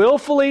and then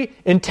willfully,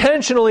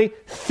 intentionally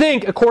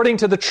think according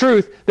to the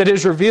truth that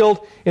is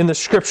revealed in the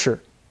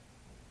Scripture.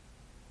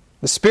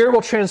 The Spirit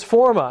will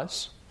transform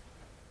us.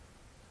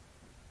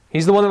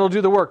 He's the one that will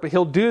do the work, but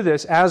He'll do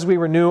this as we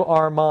renew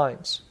our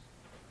minds.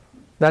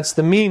 That's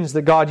the means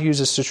that God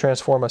uses to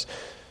transform us.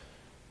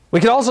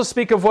 We can also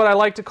speak of what I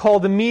like to call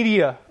the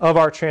media of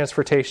our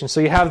transformation.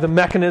 So you have the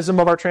mechanism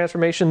of our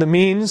transformation, the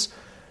means,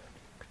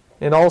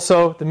 and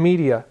also the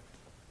media.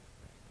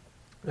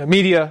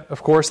 Media,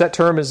 of course, that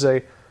term is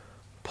a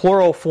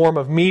plural form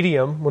of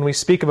medium. When we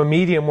speak of a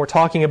medium, we're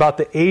talking about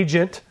the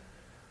agent,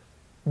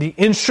 the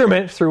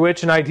instrument through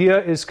which an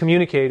idea is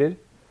communicated.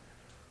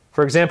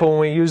 For example, when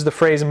we use the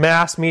phrase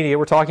mass media,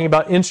 we're talking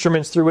about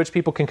instruments through which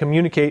people can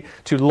communicate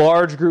to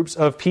large groups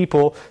of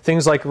people.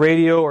 Things like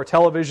radio or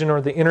television or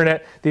the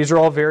internet. These are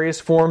all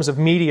various forms of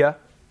media.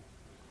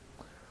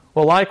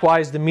 Well,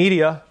 likewise, the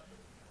media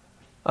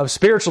of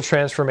spiritual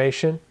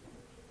transformation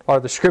are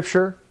the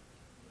Scripture,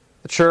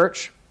 the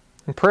church,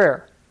 and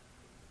prayer.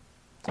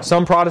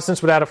 Some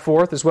Protestants would add a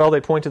fourth as well. They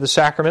point to the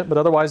sacrament, but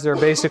otherwise there are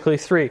basically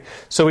three.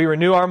 So we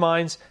renew our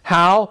minds.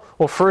 How?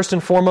 Well, first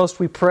and foremost,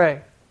 we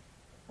pray.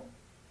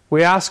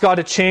 We ask God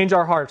to change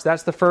our hearts.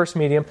 That's the first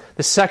medium.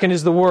 The second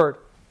is the Word.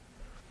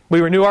 We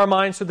renew our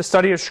minds through the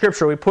study of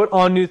Scripture. We put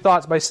on new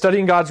thoughts by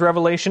studying God's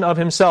revelation of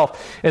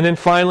Himself. And then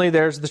finally,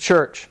 there's the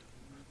church.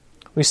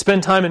 We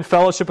spend time in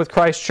fellowship with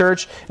Christ's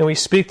church, and we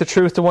speak the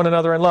truth to one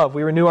another in love.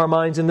 We renew our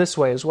minds in this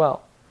way as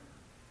well.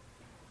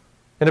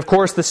 And of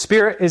course, the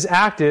Spirit is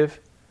active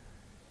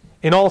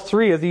in all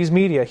three of these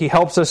media. He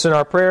helps us in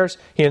our prayers.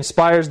 He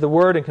inspires the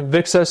Word and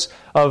convicts us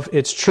of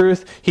its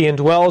truth. He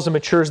indwells and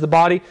matures the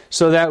body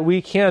so that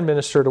we can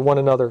minister to one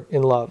another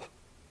in love.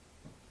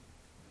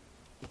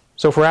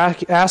 So if we're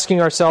asking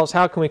ourselves,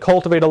 how can we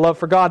cultivate a love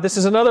for God? This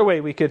is another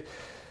way we could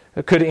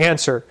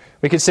answer.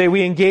 We could say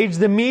we engage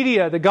the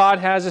media that God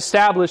has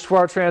established for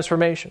our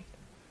transformation.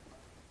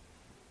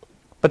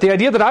 But the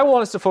idea that I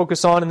want us to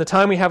focus on in the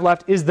time we have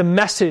left is the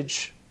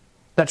message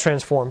that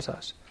transforms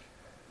us.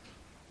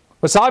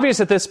 What's obvious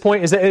at this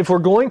point is that if we're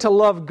going to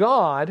love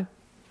God,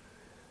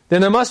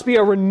 then there must be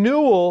a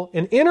renewal,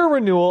 an inner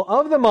renewal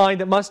of the mind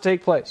that must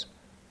take place.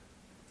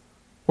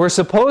 We're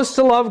supposed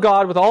to love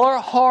God with all our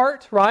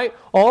heart, right?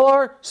 All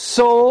our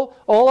soul,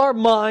 all our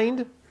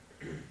mind.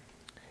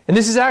 And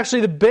this is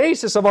actually the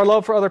basis of our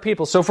love for other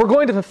people. So if we're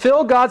going to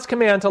fulfill God's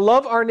command to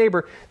love our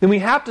neighbor, then we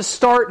have to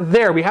start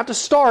there. We have to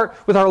start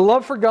with our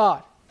love for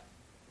God.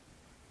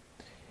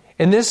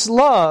 And this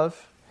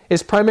love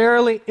is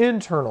primarily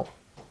internal.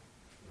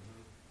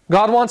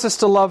 God wants us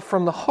to love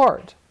from the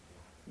heart.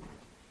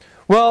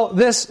 Well,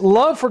 this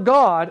love for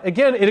God,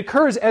 again, it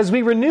occurs as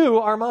we renew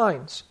our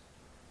minds.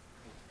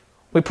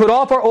 We put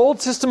off our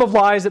old system of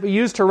lies that we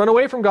use to run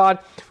away from God,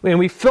 and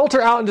we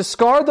filter out and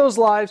discard those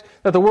lies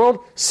that the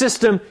world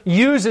system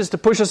uses to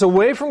push us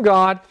away from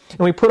God, and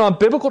we put on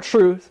biblical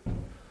truth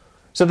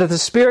so that the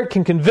Spirit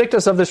can convict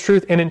us of this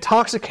truth and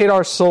intoxicate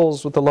our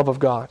souls with the love of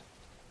God.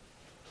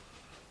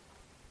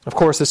 Of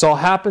course, this all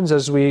happens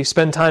as we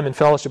spend time in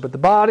fellowship with the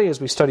body,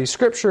 as we study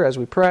Scripture, as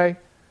we pray.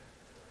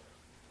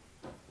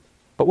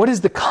 But what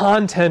is the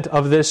content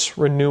of this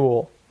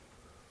renewal?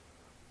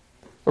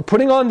 We're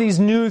putting on these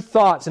new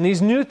thoughts, and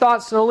these new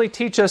thoughts not only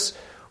teach us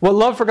what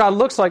love for God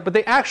looks like, but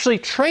they actually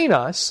train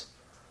us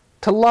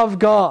to love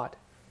God.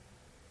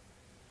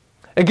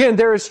 Again,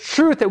 there is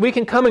truth that we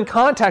can come in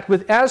contact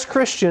with as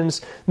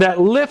Christians that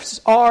lifts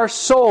our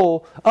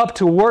soul up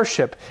to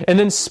worship and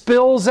then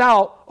spills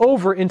out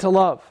over into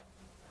love.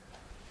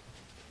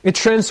 It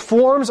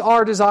transforms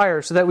our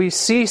desires so that we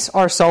cease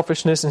our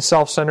selfishness and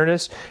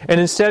self-centeredness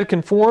and instead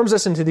conforms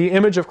us into the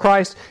image of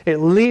Christ. It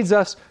leads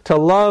us to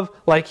love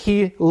like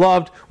He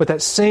loved with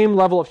that same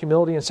level of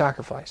humility and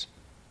sacrifice.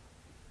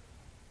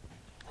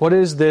 What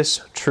is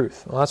this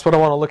truth? Well, that's what I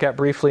want to look at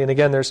briefly. And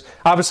again, there's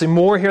obviously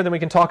more here than we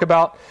can talk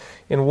about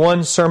in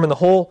one sermon. The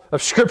whole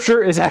of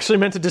Scripture is actually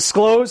meant to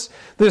disclose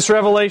this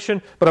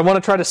revelation, but I want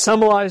to try to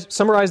summarize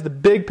the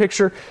big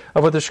picture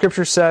of what the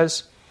Scripture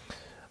says.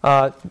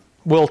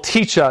 Will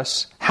teach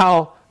us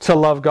how to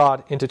love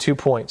God into 2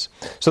 points.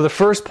 So the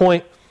first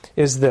point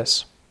is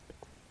this.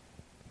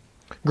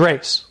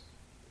 Grace.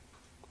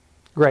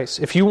 Grace.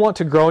 If you want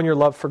to grow in your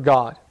love for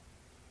God,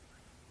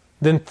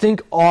 then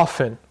think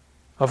often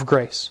of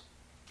grace.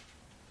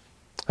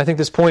 I think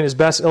this point is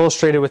best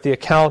illustrated with the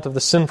account of the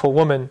sinful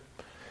woman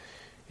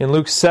in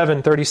Luke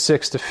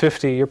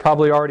 7:36-50. You're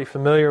probably already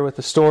familiar with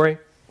the story.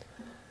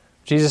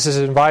 Jesus is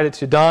invited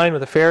to dine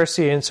with a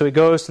Pharisee, and so he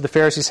goes to the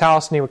Pharisee's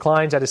house and he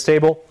reclines at his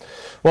table.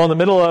 Well, in the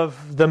middle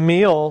of the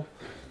meal,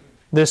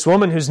 this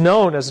woman who's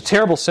known as a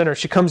terrible sinner,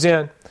 she comes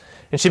in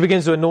and she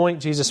begins to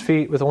anoint Jesus'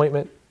 feet with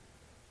ointment.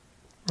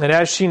 And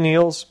as she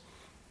kneels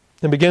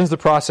and begins the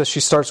process, she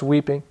starts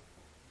weeping.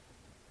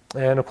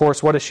 And of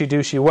course, what does she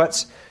do? She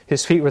wets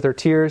his feet with her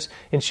tears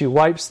and she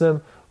wipes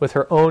them with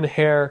her own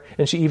hair,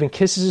 and she even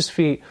kisses his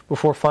feet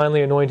before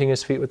finally anointing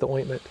his feet with the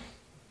ointment.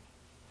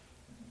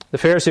 The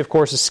Pharisee, of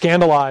course, is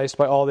scandalized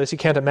by all this. He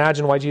can't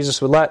imagine why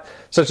Jesus would let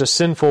such a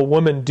sinful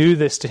woman do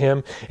this to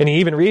him. And he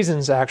even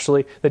reasons,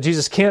 actually, that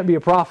Jesus can't be a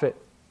prophet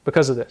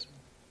because of this.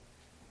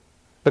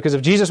 Because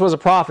if Jesus was a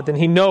prophet, then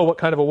he'd know what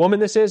kind of a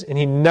woman this is, and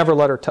he never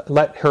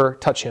let her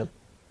touch him.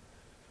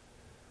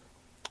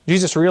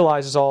 Jesus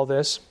realizes all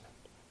this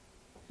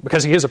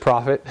because he is a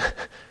prophet.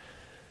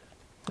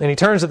 And he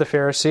turns to the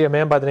Pharisee, a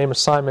man by the name of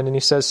Simon, and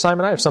he says,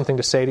 "Simon, I have something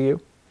to say to you."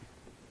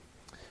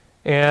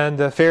 And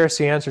the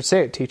Pharisee answered,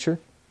 "Say it, teacher."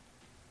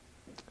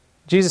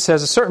 Jesus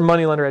says, a certain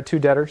moneylender had 2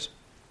 debtors.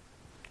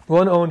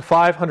 One owed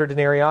 500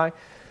 denarii,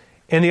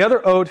 and the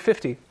other owed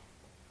 50.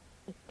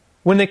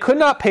 When they could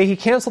not pay, he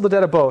canceled the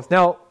debt of both.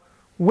 Now,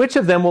 which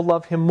of them will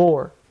love him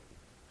more?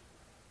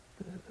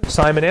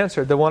 Simon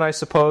answered, the one, I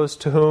suppose,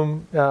 for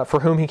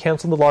whom he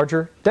canceled the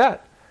larger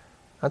debt.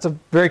 That's a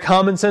very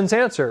common sense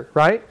answer,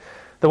 right?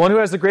 The one who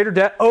has the greater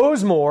debt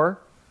owes more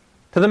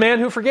to the man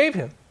who forgave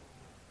him.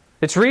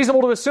 It's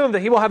reasonable to assume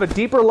that he will have a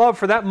deeper love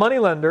for that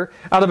moneylender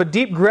out of a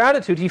deep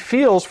gratitude he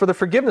feels for the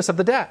forgiveness of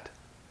the debt.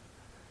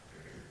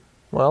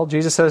 Well,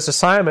 Jesus says to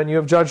Simon, "You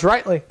have judged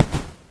rightly."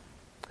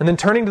 And then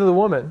turning to the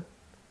woman,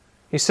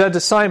 he said to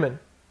Simon,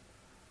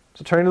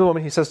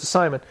 he says to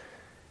Simon,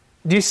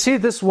 "Do you see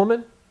this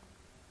woman?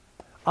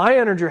 I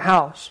entered your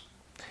house.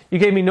 You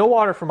gave me no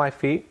water for my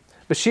feet,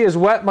 but she has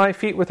wet my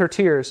feet with her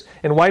tears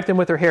and wiped them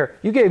with her hair.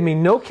 You gave me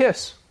no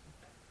kiss.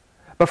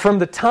 But from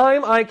the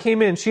time I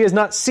came in, she has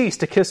not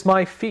ceased to kiss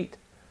my feet.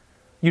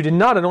 You did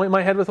not anoint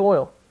my head with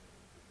oil,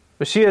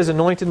 but she has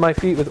anointed my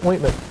feet with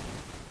ointment.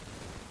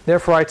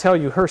 Therefore I tell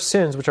you, her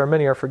sins, which are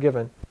many, are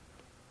forgiven.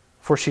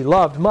 For she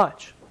loved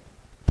much.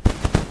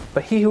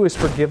 But he who is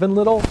forgiven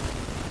little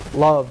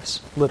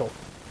loves little.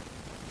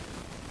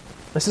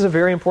 This is a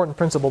very important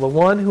principle. The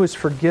one who is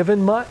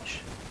forgiven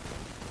much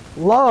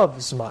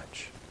loves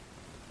much.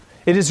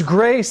 It is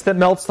grace that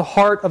melts the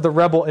heart of the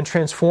rebel and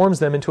transforms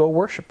them into a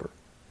worshiper.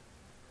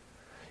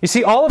 You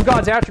see, all of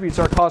God's attributes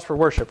are a cause for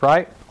worship,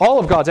 right? All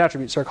of God's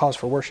attributes are a cause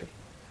for worship.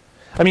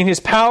 I mean, His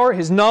power,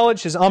 His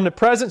knowledge, His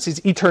omnipresence, His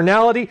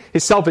eternality,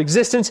 His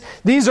self-existence.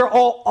 These are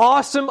all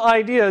awesome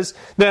ideas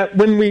that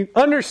when we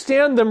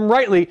understand them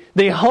rightly,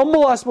 they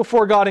humble us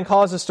before God and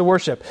cause us to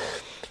worship.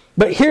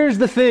 But here's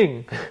the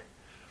thing.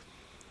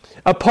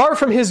 Apart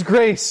from His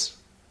grace,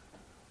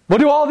 what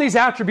do all these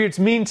attributes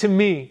mean to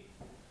me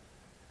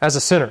as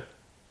a sinner?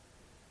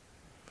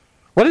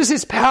 What does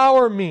His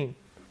power mean?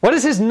 What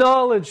does His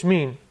knowledge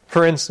mean,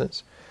 for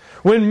instance,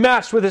 when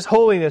matched with His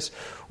holiness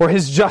or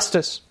His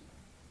justice?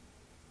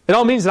 It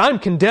all means that I'm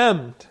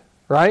condemned,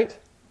 right?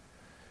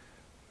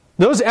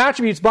 Those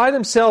attributes by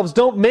themselves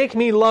don't make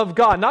me love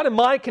God, not in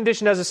my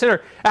condition as a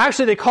sinner.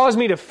 Actually, they cause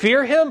me to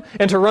fear Him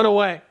and to run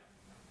away.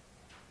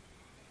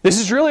 This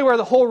is really where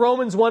the whole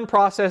Romans 1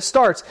 process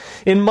starts.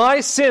 In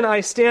my sin, I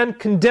stand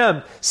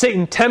condemned.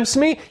 Satan tempts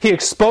me, he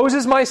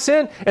exposes my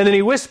sin, and then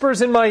he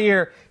whispers in my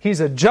ear, He's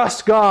a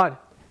just God,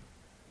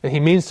 and He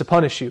means to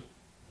punish you.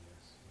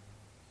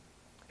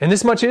 And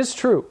this much is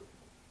true.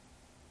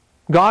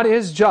 God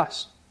is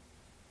just,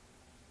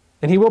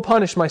 and He will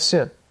punish my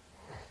sin.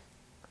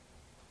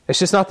 It's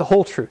just not the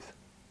whole truth.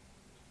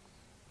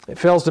 It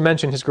fails to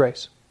mention His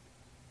grace.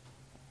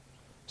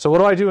 So what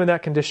do I do in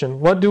that condition?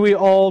 What do we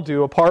all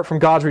do apart from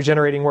God's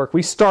regenerating work?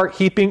 We start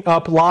heaping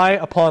up lie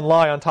upon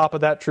lie on top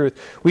of that truth.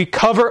 We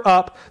cover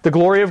up the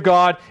glory of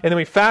God, and then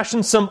we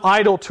fashion some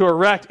idol to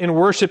erect and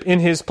worship in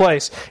His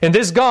place. And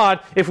this God,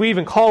 if we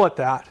even call it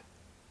that,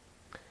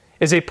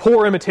 is a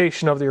poor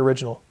imitation of the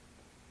original.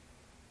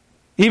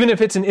 Even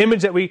if it's an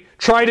image that we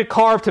try to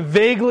carve to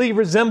vaguely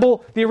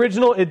resemble the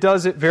original, it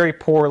does it very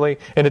poorly,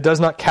 and it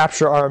does not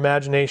capture our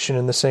imagination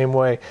in the same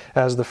way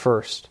as the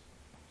first.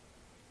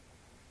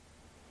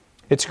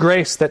 It's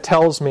grace that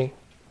tells me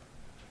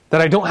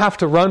that I don't have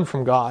to run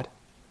from God.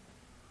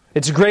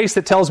 It's grace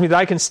that tells me that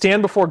I can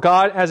stand before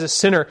God as a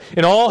sinner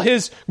in all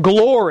His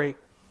glory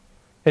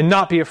and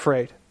not be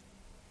afraid.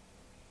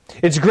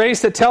 It's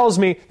grace that tells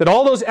me that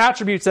all those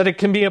attributes that it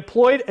can be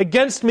employed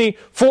against me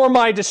for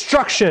my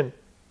destruction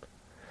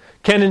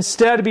can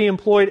instead be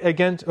employed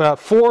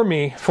for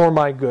me for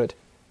my good.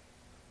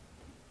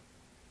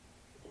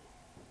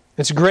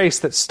 It's grace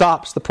that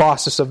stops the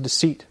process of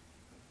deceit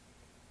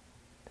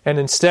and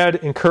instead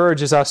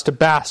encourages us to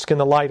bask in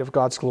the light of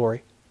God's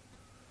glory.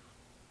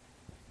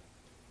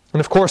 And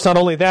of course, not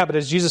only that, but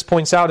as Jesus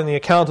points out in the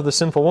account of the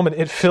sinful woman,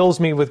 it fills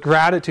me with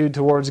gratitude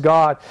towards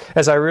God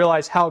as I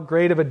realize how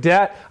great of a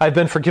debt I've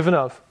been forgiven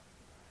of.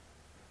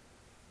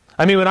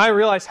 I mean, when I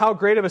realize how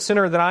great of a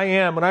sinner that I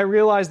am, when I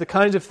realize the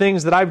kinds of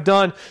things that I've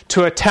done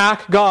to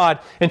attack God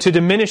and to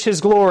diminish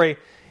His glory,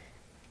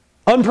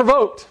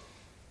 unprovoked,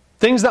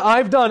 things that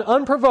I've done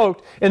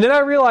unprovoked, and then I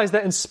realize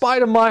that in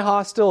spite of my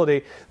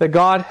hostility, that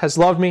God has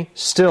loved me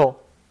still.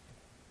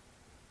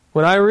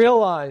 When I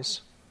realize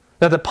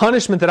that the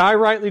punishment that I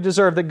rightly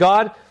deserve, that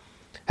God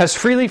has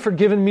freely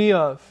forgiven me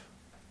of,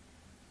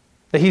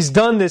 that He's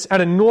done this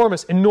at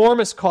enormous,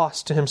 enormous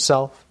cost to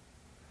Himself,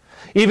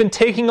 even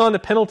taking on the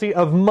penalty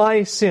of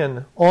my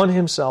sin on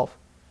Himself,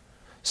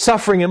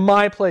 suffering in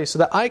my place so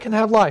that I can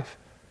have life,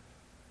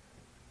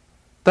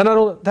 that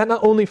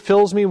not only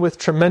fills me with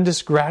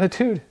tremendous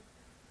gratitude,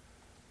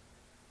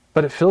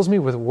 but it fills me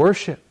with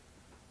worship.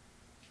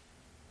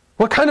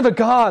 What kind of a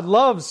God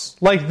loves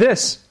like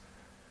this?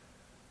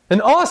 An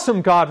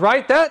awesome God,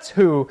 right? That's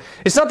who.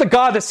 It's not the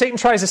God that Satan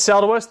tries to sell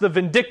to us, the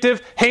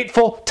vindictive,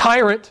 hateful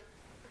tyrant.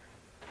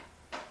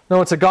 No,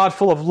 it's a God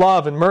full of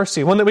love and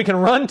mercy, one that we can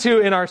run to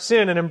in our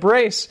sin and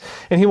embrace,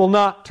 and He will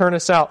not turn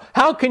us out.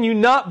 How can you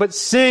not but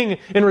sing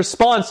in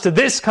response to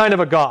this kind of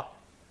a God?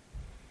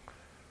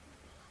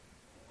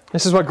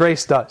 This is what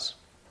grace does.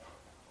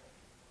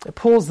 It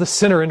pulls the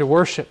sinner into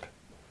worship.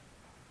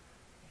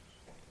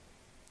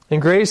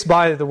 And grace,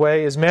 by the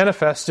way, is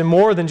manifest in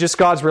more than just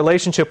God's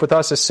relationship with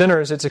us as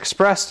sinners. It's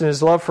expressed in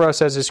His love for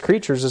us as His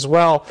creatures as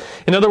well.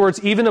 In other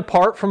words, even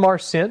apart from our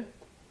sin,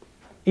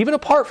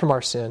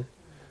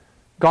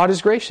 God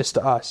is gracious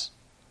to us.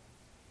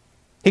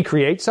 He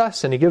creates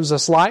us and He gives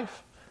us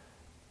life.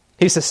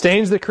 He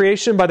sustains the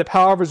creation by the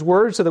power of His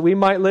word so that we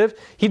might live.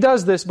 He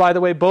does this, by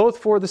the way, both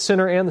for the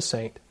sinner and the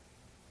saint.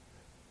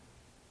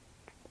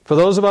 For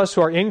those of us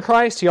who are in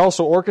Christ, He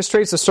also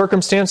orchestrates the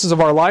circumstances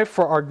of our life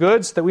for our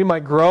good so that we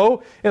might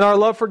grow in our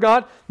love for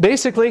God.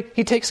 Basically,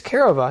 He takes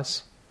care of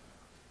us.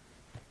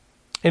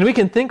 And we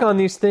can think on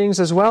these things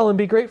as well and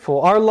be grateful.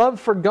 Our love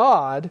for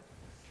God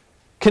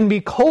can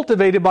be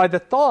cultivated by the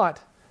thought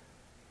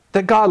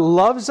that God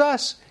loves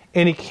us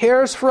and He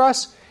cares for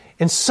us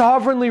and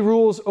sovereignly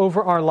rules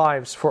over our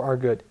lives for our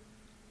good.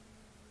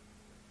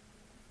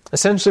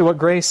 Essentially, what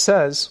grace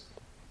says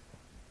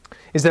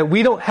is that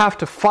we don't have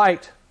to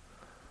fight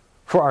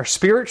for our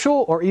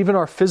spiritual or even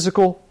our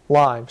physical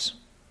lives,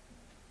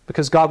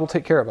 because God will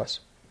take care of us.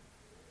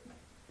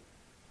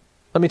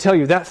 Let me tell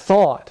you, that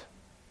thought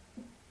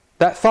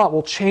That thought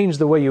will change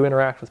the way you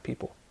interact with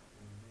people.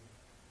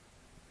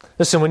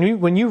 Listen,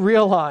 when you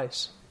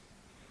realize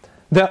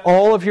that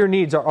all of your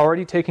needs are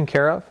already taken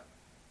care of,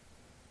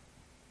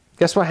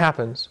 guess what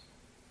happens?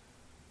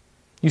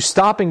 You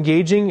stop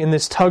engaging in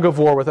this tug of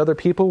war with other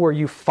people where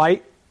you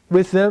fight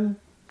with them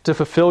to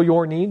fulfill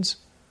your needs.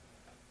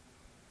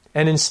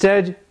 And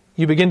instead,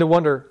 you begin to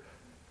wonder,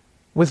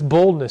 with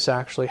boldness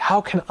actually,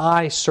 how can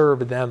I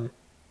serve them?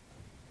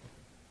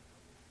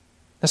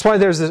 That's why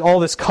there's all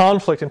this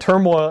conflict and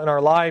turmoil in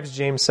our lives,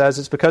 James says.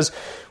 It's because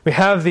we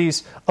have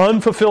these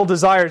unfulfilled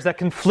desires that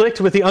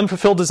conflict with the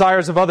unfulfilled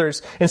desires of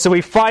others. And so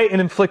we fight and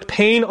inflict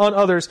pain on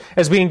others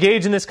as we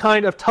engage in this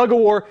kind of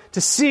tug-of-war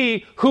to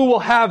see who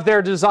will have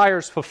their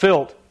desires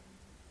fulfilled.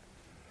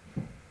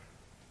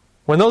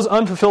 When those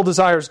unfulfilled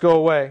desires go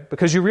away,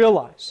 because you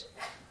realize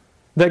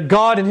that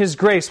God in His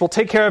grace will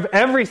take care of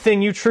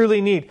everything you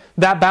truly need,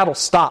 that battle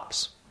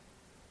stops.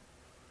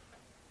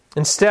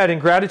 Instead, in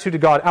gratitude to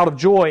God, out of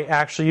joy,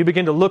 actually, you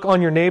begin to look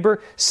on your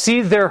neighbor,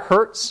 see their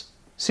hurts,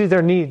 see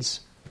their needs,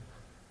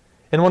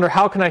 and wonder,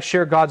 how can I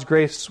share God's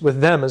grace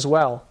with them as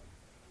well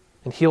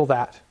and heal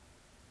that?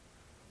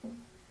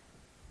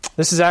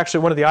 This is actually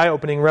one of the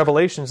eye-opening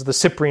revelations of the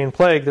Cyprian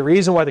plague. The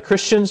reason why the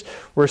Christians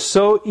were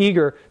so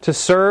eager to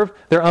serve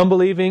their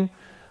unbelieving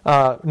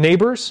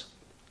neighbors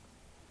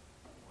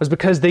was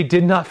because they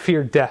did not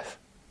fear death.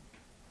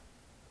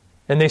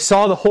 And they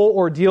saw the whole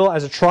ordeal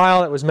as a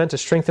trial that was meant to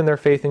strengthen their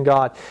faith in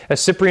God.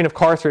 As Cyprian of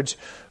Carthage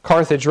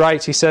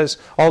writes, he says,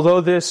 although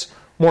this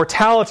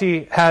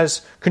mortality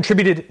has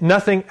contributed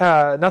nothing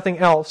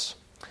else,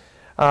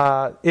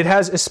 it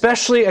has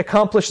especially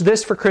accomplished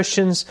this for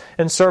Christians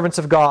and servants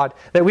of God,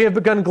 that we have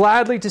begun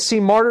gladly to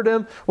see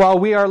martyrdom while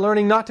we are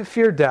learning not to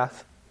fear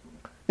death.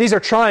 These are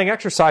trying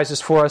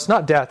exercises for us,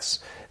 not deaths.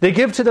 They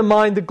give to the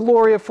mind the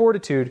glory of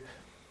fortitude.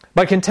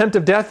 By contempt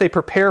of death, they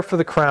prepare for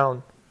the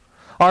crown.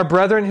 Our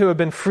brethren who have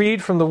been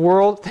freed from the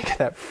world, think of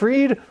that,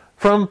 freed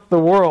from the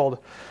world,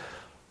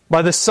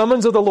 by the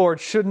summons of the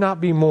Lord should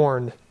not be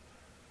mourned,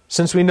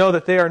 since we know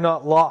that they are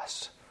not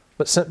lost,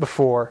 but sent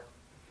before,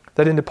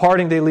 that in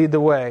departing they lead the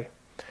way,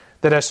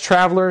 that as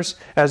travelers,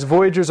 as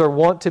voyagers are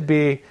wont to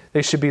be,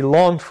 they should be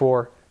longed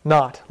for,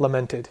 not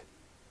lamented.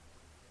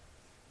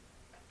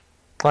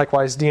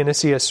 Likewise,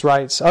 Dionysius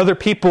writes, other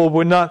people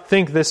would not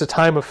think this a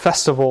time of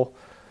festival,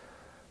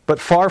 but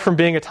far from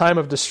being a time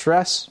of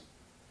distress,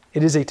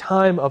 it is a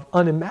time of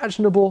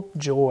unimaginable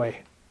joy.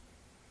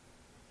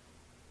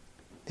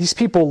 These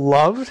people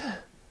loved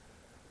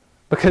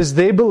because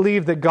they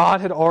believed that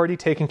God had already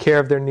taken care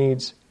of their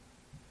needs.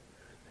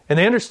 And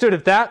they understood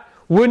if that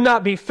would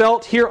not be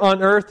felt here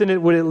on earth, then it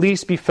would at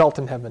least be felt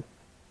in heaven.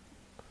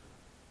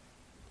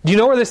 Do you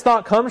know where this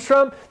thought comes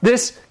from?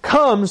 This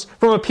comes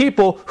from a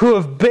people who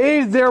have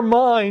bathed their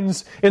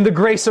minds in the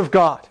grace of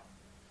God.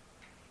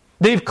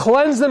 They've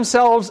cleansed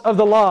themselves of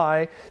the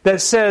lie that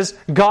says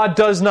God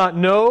does not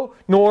know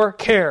nor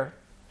care.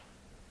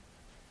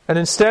 And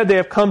instead they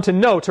have come to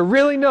know, to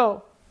really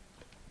know,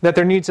 that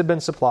their needs have been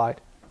supplied.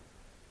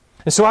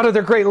 And so out of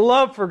their great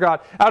love for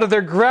God, out of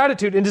their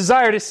gratitude and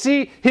desire to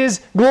see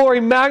His glory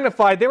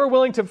magnified, they were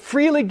willing to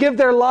freely give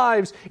their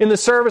lives in the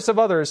service of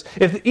others,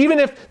 even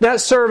if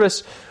that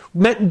service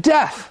meant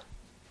death.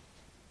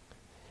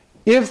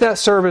 If that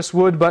service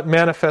would but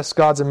manifest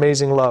God's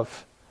amazing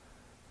love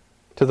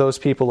to those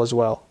people as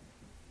well.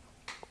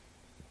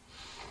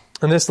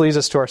 And this leads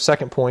us to our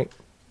second point,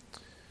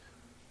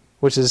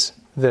 which is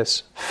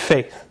this: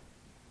 faith.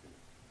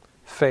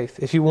 Faith.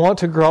 If you want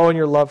to grow in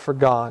your love for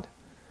God,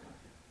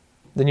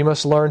 then you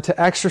must learn to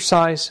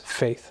exercise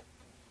faith.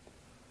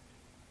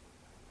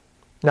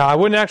 Now, I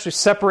wouldn't actually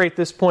separate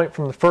this point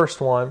from the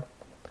first one.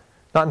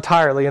 Not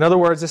entirely. In other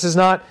words, this is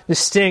not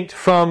distinct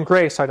from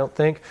grace, I don't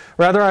think.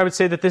 Rather, I would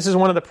say that this is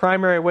one of the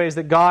primary ways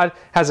that God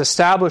has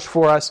established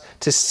for us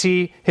to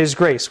see His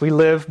grace. We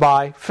live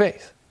by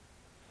faith.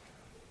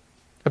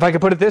 If I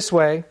could put it this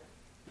way,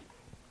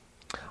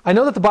 I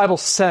know that the Bible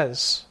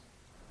says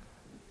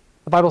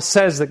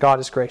that God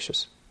is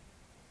gracious.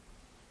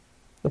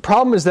 The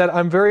problem is that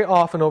I'm very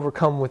often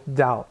overcome with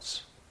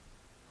doubts.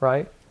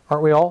 Right?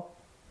 Aren't we all?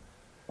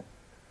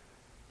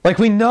 Like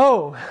we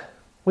know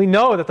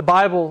that the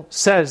Bible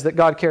says that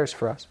God cares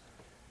for us.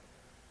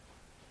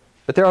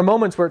 But there are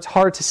moments where it's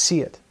hard to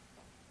see it.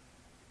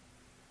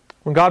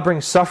 When God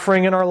brings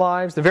suffering in our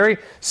lives, the very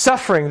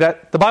suffering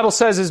that the Bible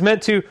says is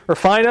meant to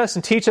refine us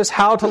and teach us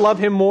how to love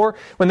Him more,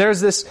 when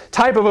there's this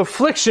type of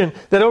affliction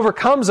that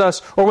overcomes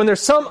us, or when there's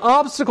some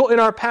obstacle in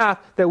our path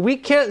that we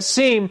can't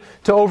seem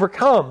to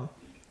overcome,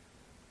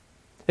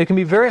 it can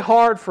be very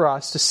hard for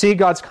us to see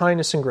God's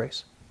kindness and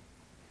grace.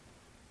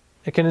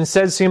 It can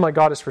instead seem like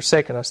God has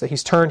forsaken us, that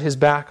He's turned His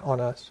back on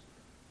us.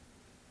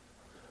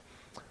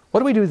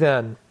 What do we do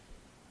then?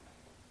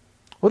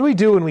 What do we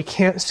do when we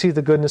can't see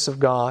the goodness of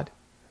God,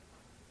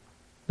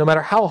 no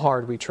matter how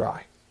hard we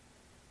try?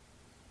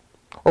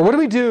 Or what do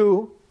we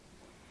do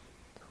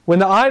when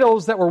the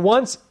idols that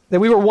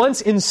we were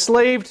once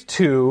enslaved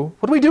to,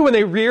 what do we do when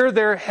they rear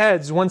their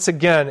heads once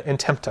again and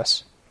tempt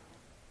us?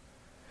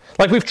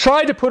 Like we've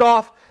tried to put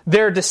off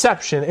their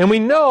deception, and we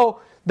know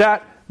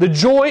that the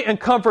joy and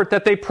comfort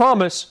that they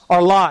promise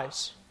are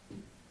lies.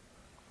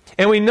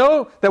 And we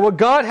know that what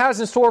God has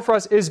in store for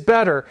us is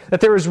better,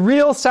 that there is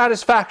real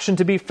satisfaction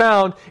to be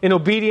found in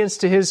obedience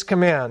to His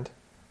command.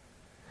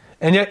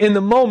 And yet in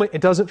the moment,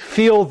 it doesn't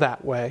feel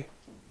that way.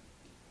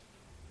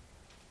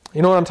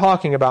 You know what I'm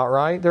talking about,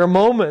 right? There are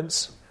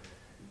moments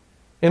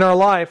in our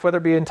life, whether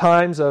it be in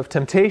times of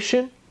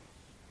temptation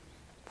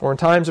or in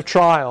times of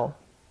trial,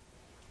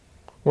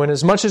 when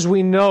as much as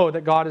we know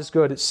that God is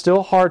good, it's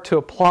still hard to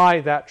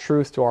apply that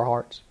truth to our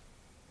hearts.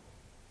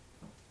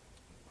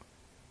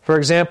 For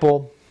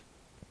example,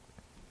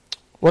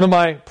 one of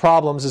my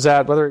problems is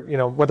that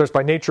whether it's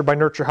by nature, by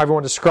nurture, however you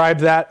want to describe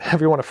that,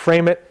 however you want to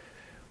frame it,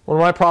 one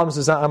of my problems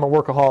is that I'm a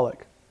workaholic.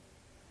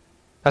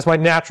 That's my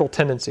natural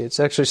tendency. It's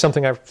actually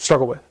something I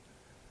struggle with.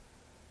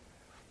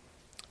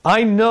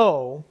 I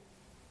know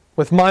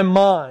with my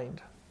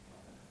mind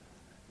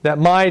that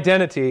my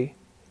identity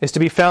is to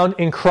be found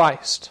in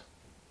Christ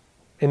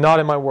and not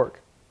in my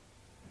work.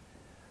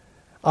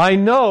 I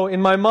know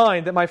in my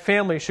mind that my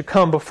family should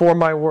come before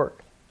my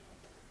work.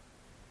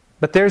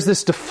 But there's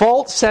this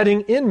default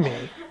setting in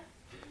me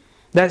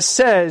that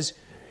says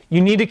you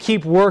need to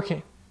keep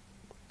working.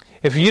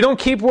 If you don't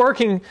keep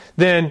working,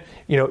 then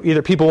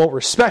either people won't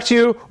respect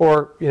you,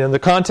 or in the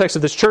context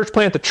of this church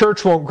plant, the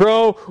church won't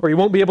grow, or you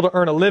won't be able to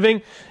earn a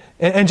living.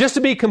 And just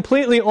to be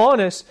completely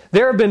honest,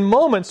 there have been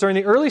moments during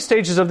the early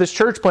stages of this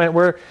church plant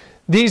where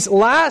these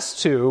last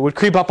two would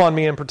creep up on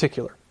me in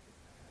particular.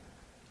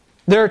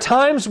 There are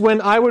times when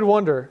I would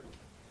wonder,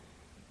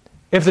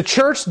 if the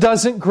church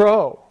doesn't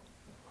grow,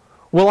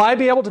 will I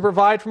be able to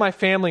provide for my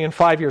family in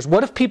 5 years?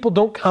 What if people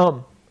don't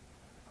come?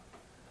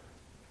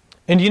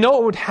 And do you know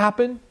what would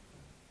happen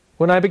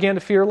when I began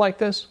to fear like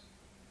this?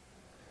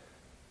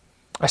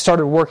 I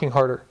started working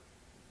harder.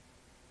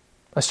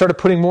 I started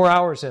putting more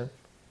hours in.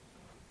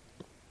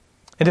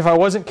 And if I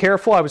wasn't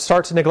careful, I would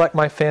start to neglect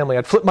my family.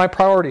 I'd flip my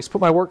priorities, put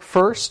my work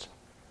first,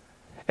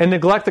 and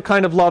neglect the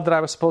kind of love that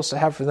I was supposed to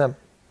have for them.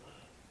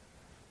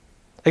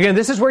 Again,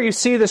 this is where you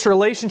see this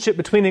relationship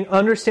between the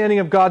understanding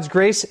of God's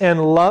grace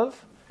and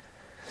love.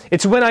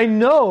 It's when I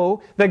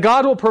know that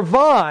God will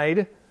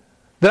provide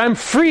that I'm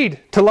freed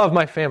to love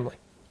my family.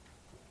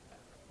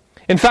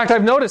 In fact,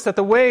 I've noticed that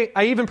the way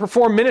I even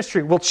perform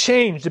ministry will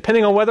change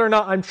depending on whether or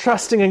not I'm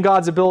trusting in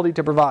God's ability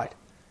to provide.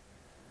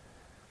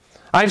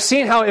 I've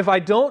seen how if I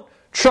don't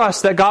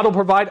trust that God will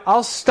provide,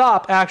 I'll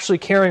stop actually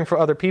caring for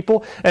other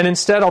people, and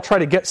instead I'll try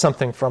to get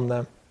something from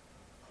them.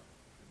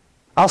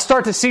 I'll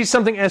start to see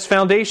something as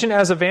foundation,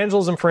 as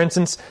evangelism, for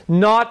instance,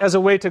 not as a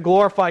way to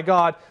glorify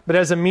God, but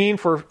as a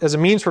means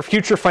for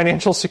future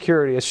financial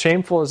security, as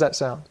shameful as that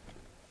sounds.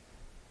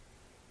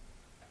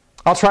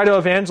 I'll try to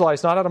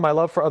evangelize not out of my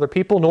love for other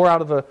people, nor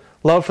out of a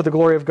love for the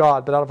glory of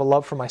God, but out of a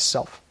love for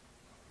myself.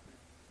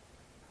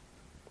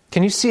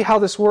 Can you see how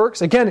this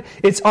works? Again,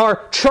 it's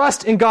our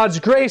trust in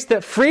God's grace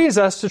that frees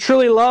us to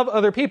truly love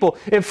other people.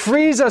 It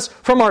frees us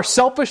from our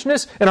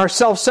selfishness and our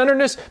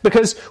self-centeredness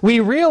because we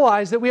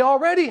realize that we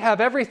already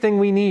have everything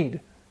we need.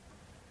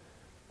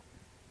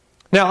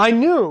 Now, I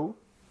knew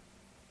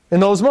in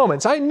those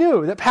moments, I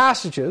knew that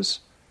passages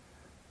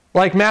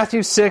like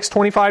Matthew 6,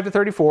 25 to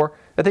 34,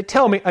 that they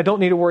tell me I don't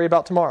need to worry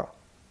about tomorrow.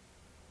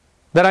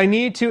 That I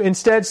need to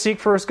instead seek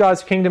first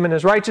God's kingdom and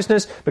His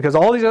righteousness because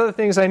all these other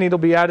things I need will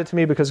be added to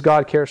me because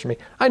God cares for me.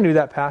 I knew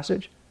that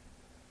passage.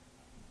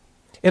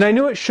 And I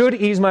knew it should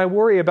ease my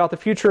worry about the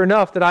future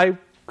enough that I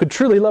could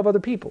truly love other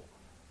people.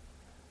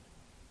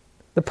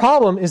 The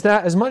problem is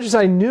that as much as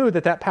I knew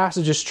that that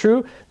passage is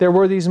true, there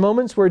were these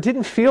moments where it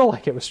didn't feel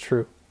like it was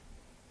true.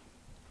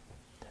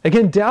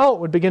 Again, doubt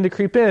would begin to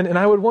creep in and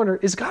I would wonder,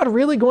 is God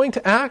really going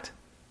to act?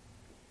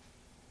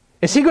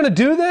 Is He going to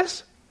do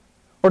this?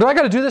 Or do I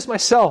got to do this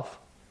myself?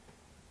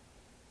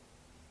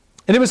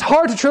 And it was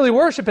hard to truly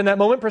worship in that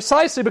moment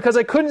precisely because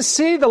I couldn't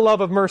see the love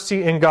of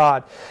mercy in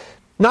God.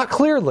 Not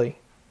clearly.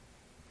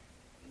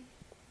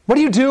 What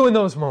do you do in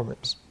those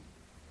moments?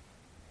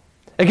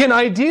 Again,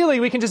 ideally,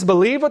 we can just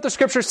believe what the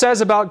Scripture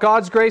says about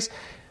God's grace,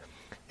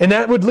 and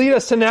that would lead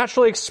us to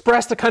naturally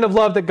express the kind of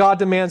love that God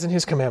demands in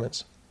His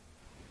commandments.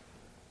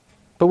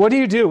 But what do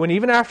you do when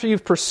even after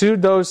you've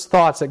pursued those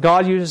thoughts that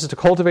God uses to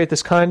cultivate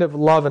this kind of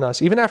love in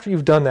us, even after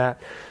you've done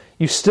that,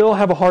 you still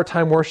have a hard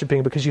time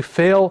worshiping because you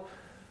fail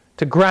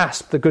to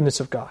grasp the goodness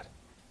of God?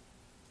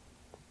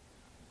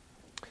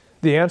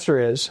 The answer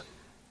is,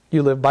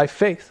 you live by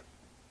faith.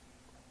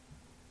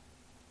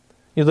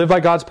 You live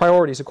by God's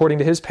priorities according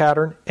to His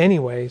pattern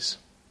anyways.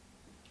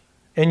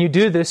 And you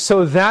do this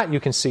so that you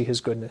can see His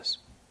goodness.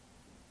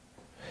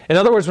 In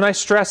other words, when I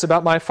stress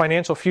about my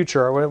financial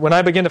future, or when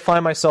I begin to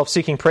find myself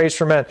seeking praise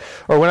from men,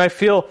 or when I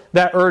feel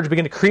that urge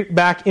begin to creep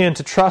back in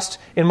to trust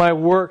in my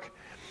work,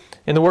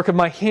 in the work of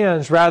my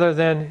hands rather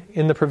than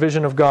in the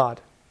provision of God,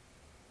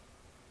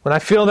 when I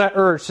feel that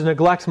urge to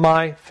neglect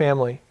my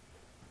family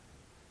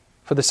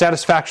for the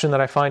satisfaction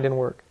that I find in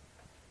work,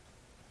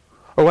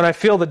 or when I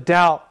feel the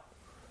doubt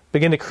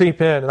begin to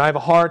creep in and I have a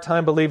hard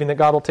time believing that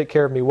God will take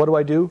care of me,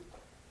 what do?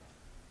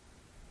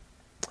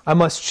 I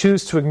must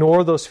choose to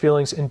ignore those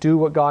feelings and do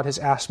what God has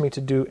asked me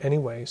to do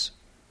anyways.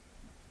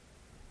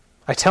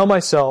 I tell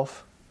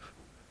myself,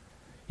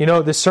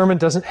 this sermon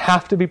doesn't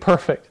have to be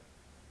perfect.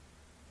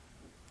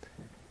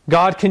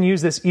 God can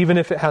use this even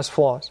if it has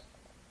flaws.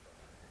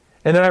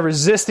 And then I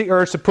resist the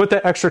urge to put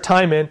that extra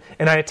time in,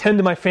 and I attend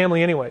to my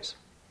family anyways.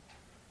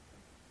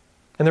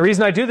 And the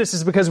reason I do this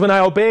is because when I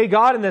obey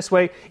God in this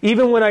way,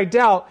 even when I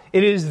doubt,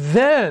 it is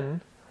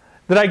then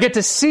that I get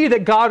to see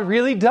that God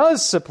really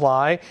does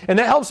supply, and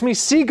that helps me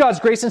see God's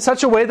grace in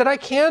such a way that I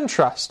can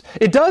trust.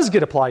 It does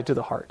get applied to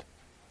the heart.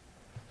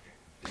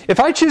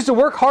 If I choose to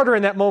work harder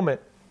in that moment,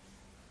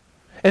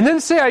 and then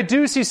say I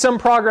do see some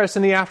progress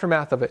in the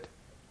aftermath of it,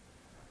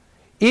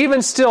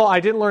 even still,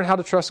 I didn't learn how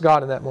to trust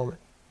God in that moment.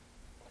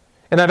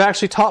 And I've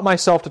actually taught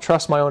myself to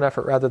trust my own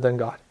effort rather than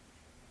God.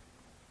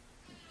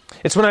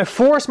 It's when I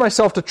force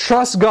myself to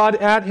trust God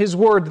at His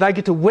Word that I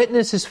get to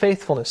witness His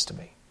faithfulness to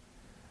me.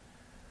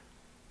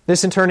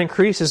 This in turn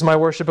increases my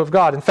worship of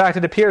God. In fact,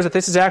 it appears that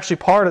this is actually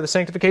part of the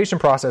sanctification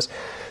process.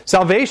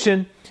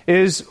 Salvation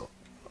is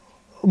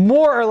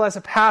more or less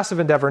a passive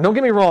endeavor. Don't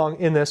get me wrong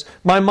in this.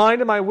 My mind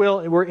and my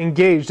will were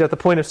engaged at the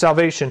point of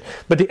salvation,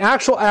 but the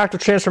actual act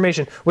of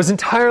transformation was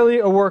entirely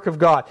a work of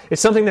God.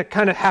 It's something that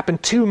kind of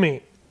happened to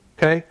me.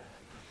 Okay?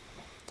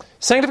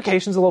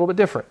 Sanctification is a little bit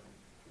different.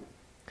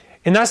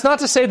 And that's not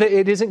to say that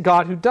it isn't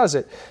God who does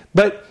it,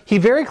 but He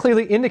very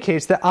clearly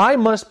indicates that I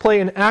must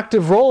play an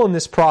active role in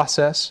this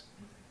process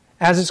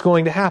as it's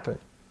going to happen.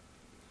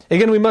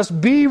 Again, we must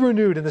be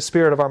renewed in the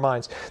spirit of our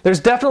minds. There's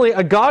definitely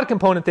a God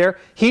component there.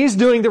 He's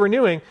doing the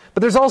renewing,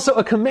 but there's also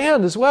a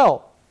command as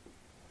well.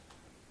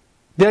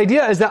 The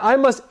idea is that I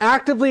must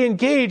actively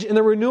engage in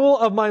the renewal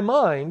of my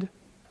mind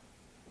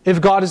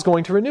if God is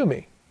going to renew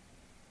me.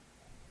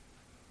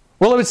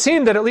 Well, it would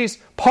seem that at least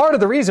part of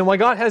the reason why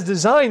God has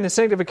designed the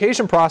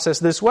sanctification process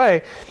this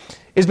way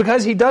is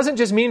because He doesn't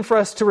just mean for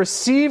us to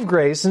receive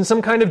grace in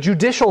some kind of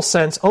judicial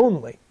sense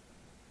only.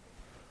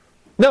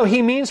 No,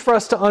 He means for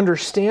us to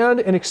understand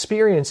and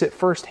experience it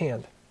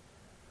firsthand.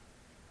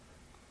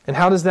 And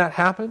how does that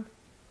happen?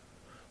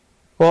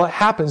 Well, it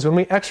happens when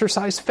we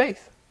exercise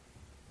faith.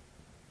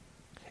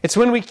 It's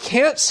when we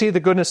can't see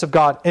the goodness of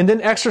God and then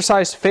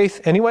exercise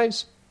faith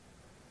anyways,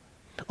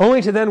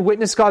 only to then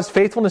witness God's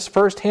faithfulness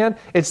firsthand.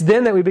 It's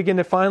then that we begin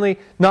to finally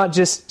not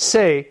just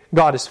say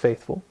God is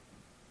faithful,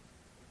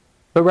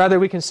 but rather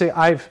we can say,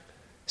 I've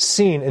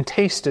seen and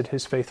tasted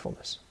His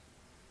faithfulness.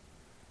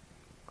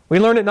 We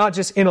learn it not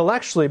just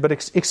intellectually, but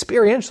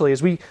experientially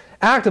as we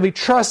actively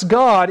trust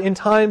God in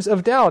times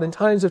of doubt, in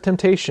times of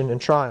temptation and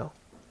trial.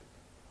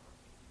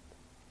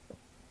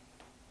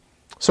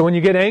 So when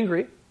you get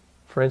angry,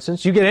 for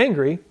instance, you get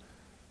angry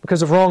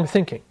because of wrong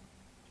thinking.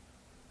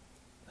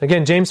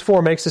 Again, James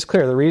 4 makes this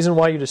clear. The reason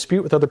why you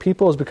dispute with other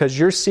people is because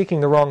you're seeking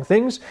the wrong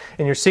things,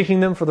 and you're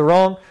seeking them for the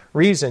wrong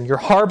reason. You're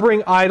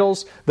harboring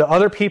idols that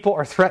other people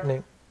are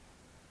threatening.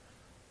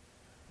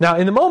 Now,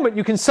 in the moment,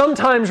 you can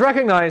sometimes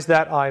recognize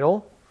that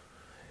idol,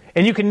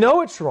 and you can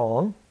know it's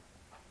wrong,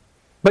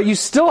 but you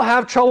still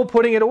have trouble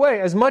putting it away.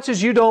 As much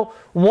as you don't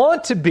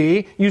want to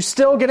be, you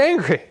still get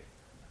angry.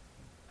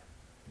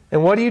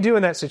 And what do you do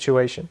in that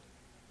situation?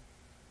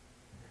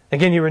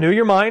 Again, you renew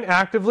your mind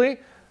actively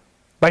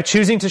by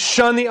choosing to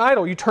shun the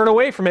idol. You turn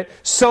away from it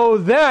so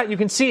that you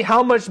can see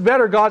how much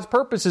better God's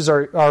purposes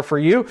are for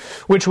you,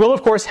 which will,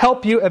 of course,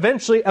 help you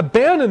eventually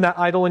abandon that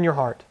idol in your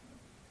heart.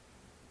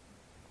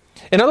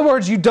 In other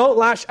words, you don't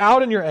lash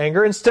out in your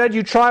anger. Instead,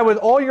 you try with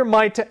all your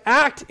might to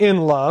act in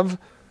love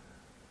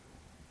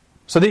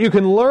so that you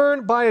can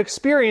learn by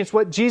experience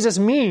what Jesus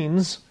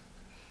means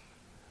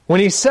when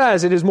He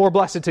says it is more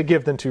blessed to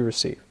give than to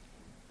receive.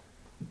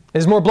 It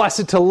is more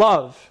blessed to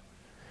love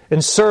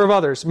and serve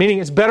others, meaning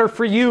it's better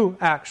for you,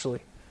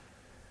 actually.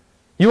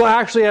 You will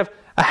actually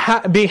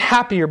be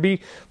happier, be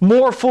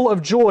more full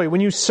of joy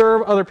when you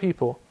serve other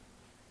people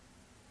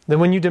than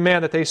when you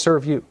demand that they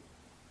serve you.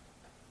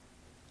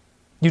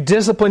 You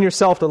discipline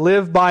yourself to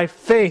live by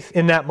faith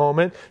in that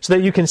moment so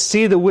that you can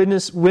see the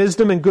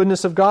wisdom and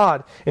goodness of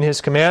God in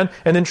His command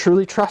and then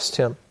truly trust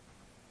Him.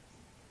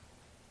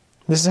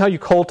 This is how you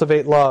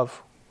cultivate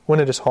love when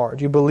it is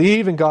hard. You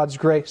believe in God's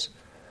grace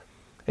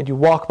and you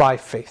walk by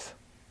faith.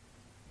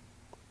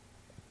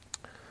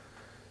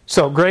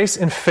 So, grace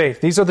and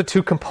faith, these are the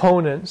two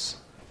components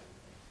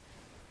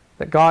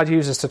that God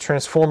uses to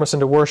transform us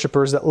into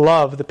worshipers that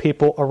love the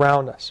people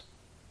around us.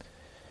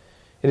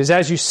 It is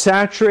as you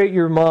saturate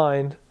your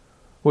mind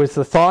with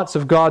the thoughts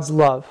of God's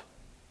love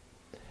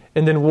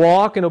and then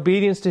walk in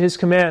obedience to His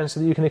commands so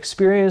that you can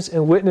experience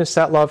and witness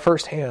that love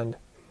firsthand,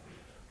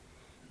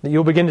 that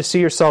you'll begin to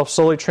see yourself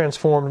slowly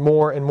transformed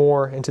more and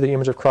more into the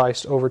image of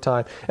Christ over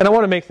time. And I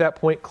want to make that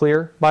point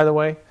clear, by the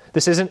way.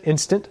 This isn't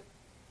instant.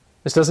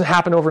 This doesn't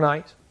happen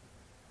overnight.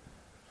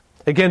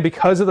 Again,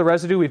 because of the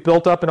residue we've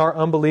built up in our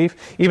unbelief,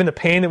 even the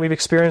pain that we've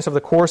experienced over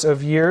the course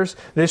of years,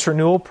 this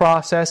renewal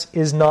process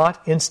is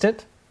not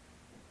instant.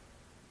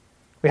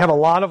 We have a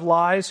lot of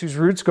lies whose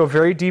roots go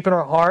very deep in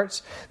our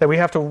hearts that we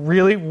have to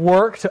really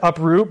work to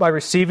uproot by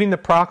receiving the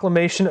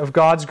proclamation of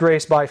God's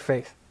grace by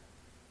faith.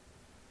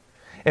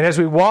 And as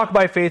we walk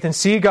by faith and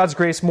see God's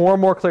grace more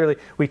and more clearly,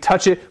 we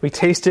touch it, we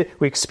taste it,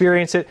 we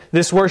experience it.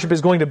 This worship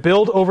is going to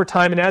build over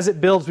time, and as it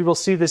builds, we will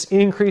see this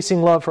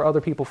increasing love for other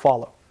people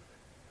follow.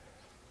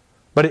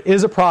 But it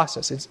is a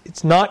process.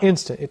 It's not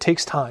instant. It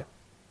takes time.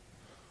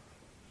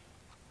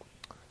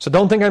 So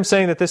don't think I'm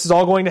saying that this is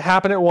all going to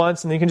happen at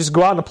once, and then you can just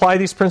go out and apply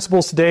these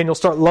principles today, and you'll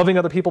start loving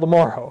other people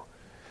tomorrow.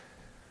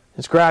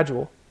 It's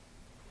gradual.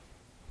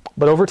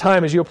 But over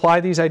time, as you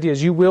apply these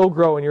ideas, you will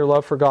grow in your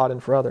love for God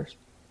and for others.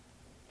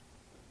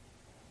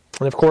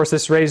 And of course,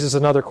 this raises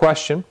another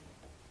question,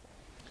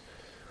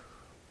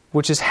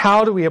 which is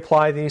how do we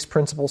apply these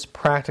principles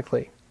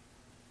practically?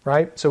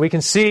 Right? So we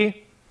can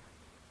see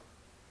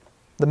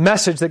the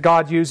message that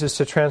God uses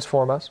to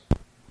transform us.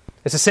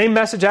 It's the same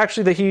message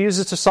actually that He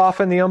uses to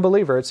soften the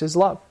unbeliever. It's His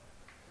love.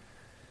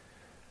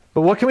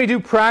 But what can we do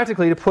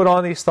practically to put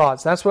on these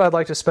thoughts? That's what I'd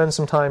like to spend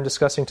some time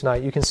discussing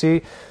tonight. You can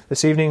see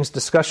this evening's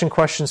discussion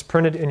questions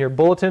printed in your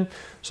bulletin.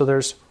 So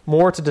there's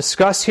more to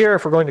discuss here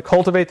if we're going to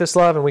cultivate this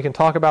love, and we can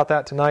talk about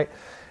that tonight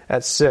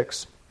at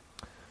 6.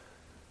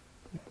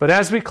 But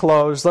as we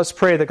close, let's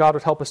pray that God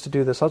would help us to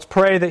do this. Let's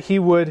pray that He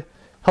would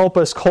help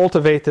us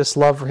cultivate this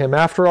love for Him.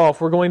 After all,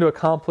 if we're going to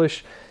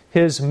accomplish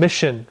His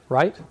mission,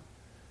 right?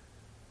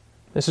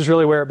 This is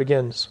really where it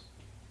begins.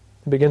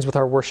 It begins with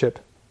our worship.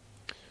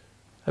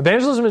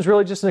 Evangelism is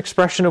really just an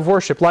expression of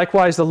worship.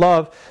 Likewise, the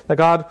love that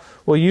God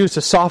will use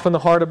to soften the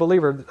heart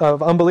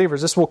of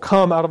unbelievers, this will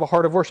come out of a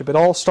heart of worship. It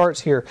all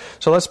starts here.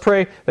 So let's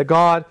pray that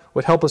God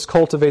would help us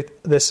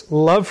cultivate this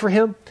love for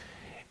Him,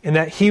 and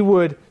that He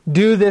would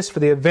do this for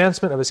the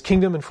advancement of His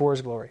kingdom and for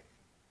His glory.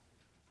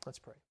 Let's pray.